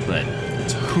 but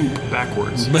It's hoop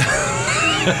backwards.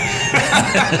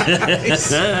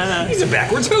 He's a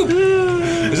backwards hoop.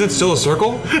 Is it still a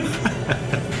circle?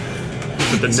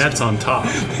 But the net's on top.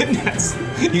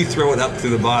 You throw it up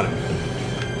through the bottom.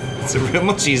 It's a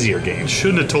much easier game.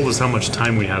 Shouldn't have told us how much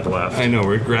time we had left. I know,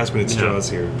 we're grasping at straws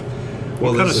here.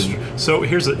 Well, so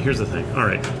here's the thing. All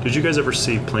right, did you guys ever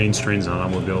see Planes, Trains, and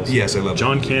Automobiles? Yes, I love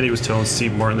John Candy was telling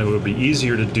Steve Martin that it would be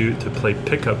easier to play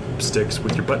pickup sticks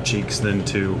with your butt cheeks than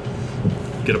to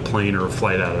get a plane or a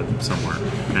flight out of somewhere.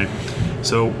 Okay,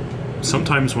 so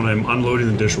sometimes when I'm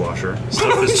unloading the dishwasher,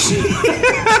 stuff is.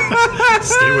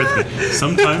 Stay with me.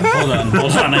 Sometimes.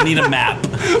 Hold on. I need a map.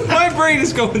 My brain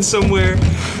is going somewhere.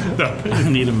 No, I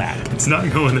need a map. it's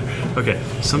not going there. Okay,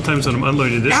 sometimes when I'm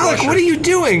unloading the dishwasher. Alec, what are you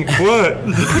doing? What?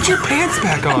 Put your pants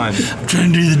back on. I'm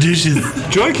trying to do the dishes.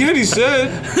 John Candy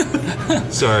said.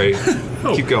 Sorry.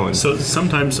 Keep going. So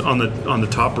sometimes on the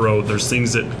top row, there's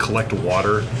things that collect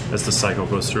water as the cycle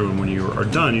goes through, and when you are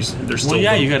done, there's still. Well,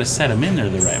 yeah, you got to set them in there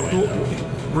the right way.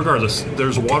 Regardless,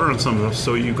 there's water on some of them,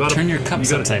 so you got to turn your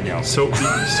cups upside down. So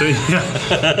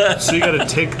you got to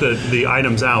take the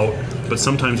items out, but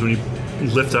sometimes when you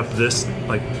lift up this,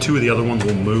 like two of the other ones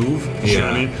will move. You know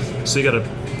what I mean? So you got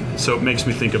to. So it makes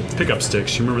me think of pickup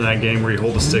sticks. You remember that game where you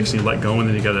hold the sticks and you let go, and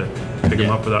then you got to pick them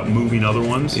up without moving other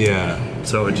ones? Yeah.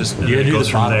 So it just you it do goes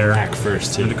the from bottom there. Rack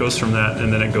first too. And it goes from that,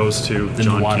 and then it goes to then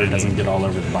John the water Candy. doesn't get all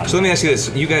over the bottom. So let me ask you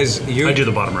this: you guys, I do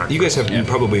the bottom rack. You guys have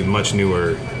probably much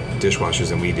newer dishwashers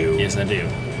than we do. Yes, I do.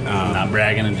 I'm not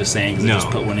bragging. I'm just saying. 'Cause I just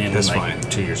put one in that's like fine.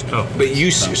 2 years ago. Oh, but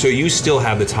so you still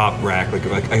have the top rack. Like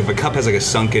if a cup has like a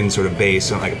sunken sort of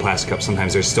base, like a plastic cup,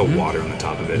 sometimes there's still water on the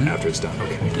top of it after it's done.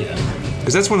 Okay. Yeah.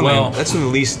 Because that's one of the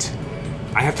least.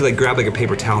 I have to like grab like a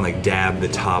paper towel and like dab the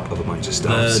top of a bunch of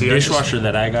stuff. The dishwasher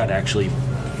that I got actually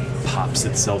pops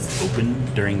itself open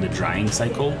during the drying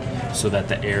cycle, so that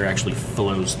the air actually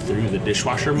flows through the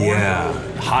dishwasher more. Yeah.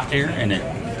 Hot air, and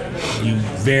you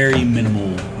very minimal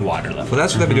water left. Well,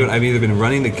 that's what I've been doing. I've either been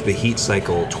running the heat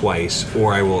cycle twice,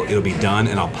 or it'll be done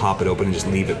and I'll pop it open and just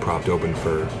leave it propped open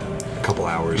for a couple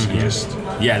hours. And just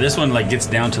this one like gets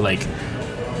down to like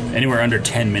anywhere under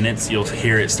 10 minutes. You'll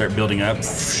hear it start building up, and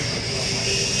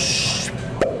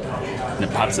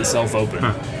it pops itself open,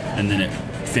 and then it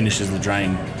finishes the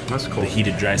drying. That's cool. The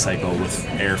heated dry cycle with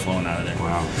air flowing out of there.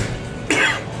 Wow.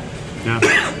 Yeah.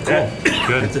 Cool.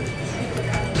 Good.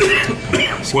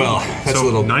 Well, that's a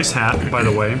little nice hat, by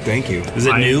the way. Thank you. Is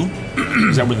it new?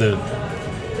 Is that where the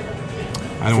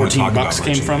I don't want to talk $14 about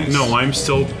came from? No, I'm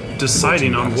still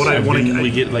deciding on what I want to. Didn't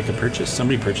we get like a purchase?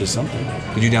 Somebody purchased something.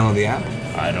 Did you download the app?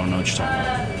 I don't know what you're talking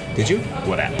about. Did you?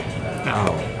 What app?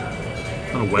 Oh.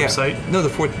 On a website? Yeah. No,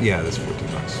 that's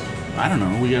 $14. I don't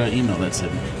know. We got an email that said.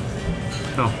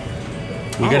 Oh.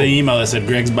 We got an email that said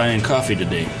Greg's buying coffee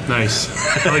today. Nice.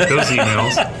 I like those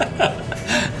emails.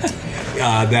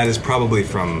 That is probably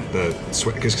from the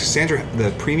because Cassandra,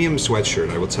 the premium sweatshirt.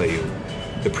 I will tell you,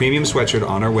 the premium sweatshirt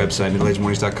on our website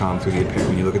middleagedmornings.com through the apparel.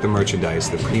 When you look at the merchandise,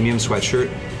 the premium sweatshirt,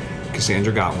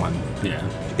 Cassandra got one. Yeah.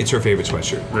 It's her favorite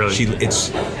sweatshirt. Really?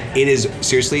 It is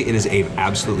seriously, it is a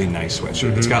absolutely nice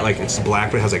sweatshirt. It's got like it's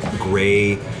black, but it has like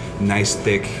gray, nice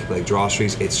thick like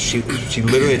drawstrings. She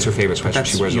literally it's her favorite sweatshirt.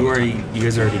 She wears it all the time. You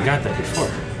guys already got that before.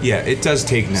 Yeah, it does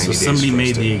take 90 days. So somebody for us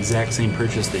made to- the exact same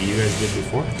purchase that you guys did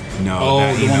before? No.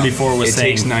 Oh, the one before was it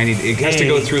saying, takes 90. It has to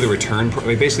go hey. through the return.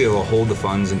 Basically, it'll hold the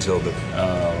funds until the.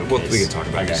 Well, we can talk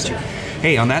about I it. got you.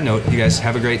 Hey, on that note, you guys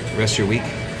have a great rest of your week.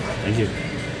 Thank you.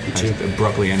 You too. Just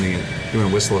abruptly ending it. You want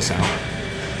to whistle us out?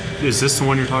 Is this the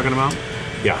one you're talking about?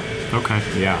 Yeah. Okay.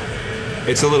 Yeah.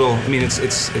 It's a little. I mean, it's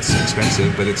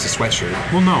expensive, but it's a sweatshirt.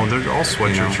 Well, no, they're all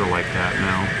sweatshirts You know? are like that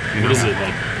now. You What know? is it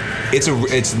like?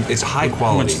 It's high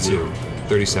quality is it? too.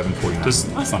 $37.49.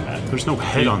 That's not bad. There's no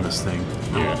head on this thing.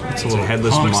 Yeah. It's a little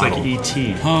headless looks model. like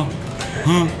ET. Huh?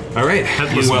 All right.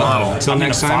 Headless well, model. Until I mean,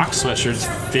 next a time. Fox sweatshirt's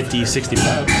 $50-$60.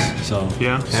 So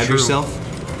Yeah, it's Have true. yourself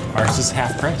ours is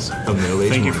half price. a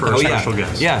middle-aged Thank you morning. for our yeah. special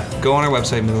guest. Yeah. Go on our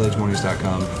website,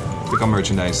 middleagedmornings.com. Click on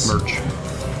merchandise. Merch.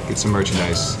 Get some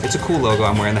merchandise. It's a cool logo.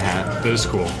 I'm wearing the hat. That is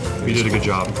cool. You did a good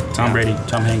job. Tom Brady,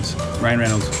 Tom Hanks, Ryan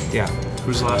Reynolds. Yeah.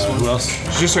 Who's the last one? Who else?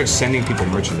 You should just start sending people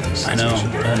merchandise. I That's know. what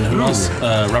you should do. And who else?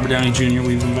 Robert Downey Jr.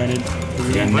 We've invited.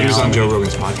 Yeah, He was on Joe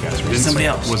Rogan's podcast. Right? Somebody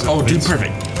else. Was it Oh, Dude Vince?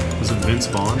 Perfect. Was it Vince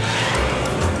Vaughn?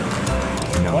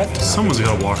 No. What? Someone's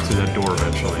got to walk through that door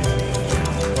eventually.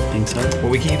 Think so?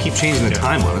 Well, you keep changing the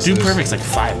time on us. Dude so there's- Perfect's like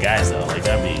 5 guys though. Like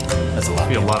that's a lot.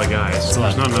 Be a lot of guys. a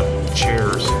lot. There's not enough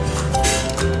chairs.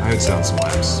 I would sound some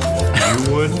laps.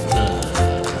 You would.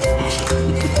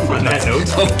 On that note,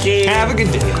 Okay. Have a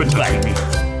good day. quit touching me.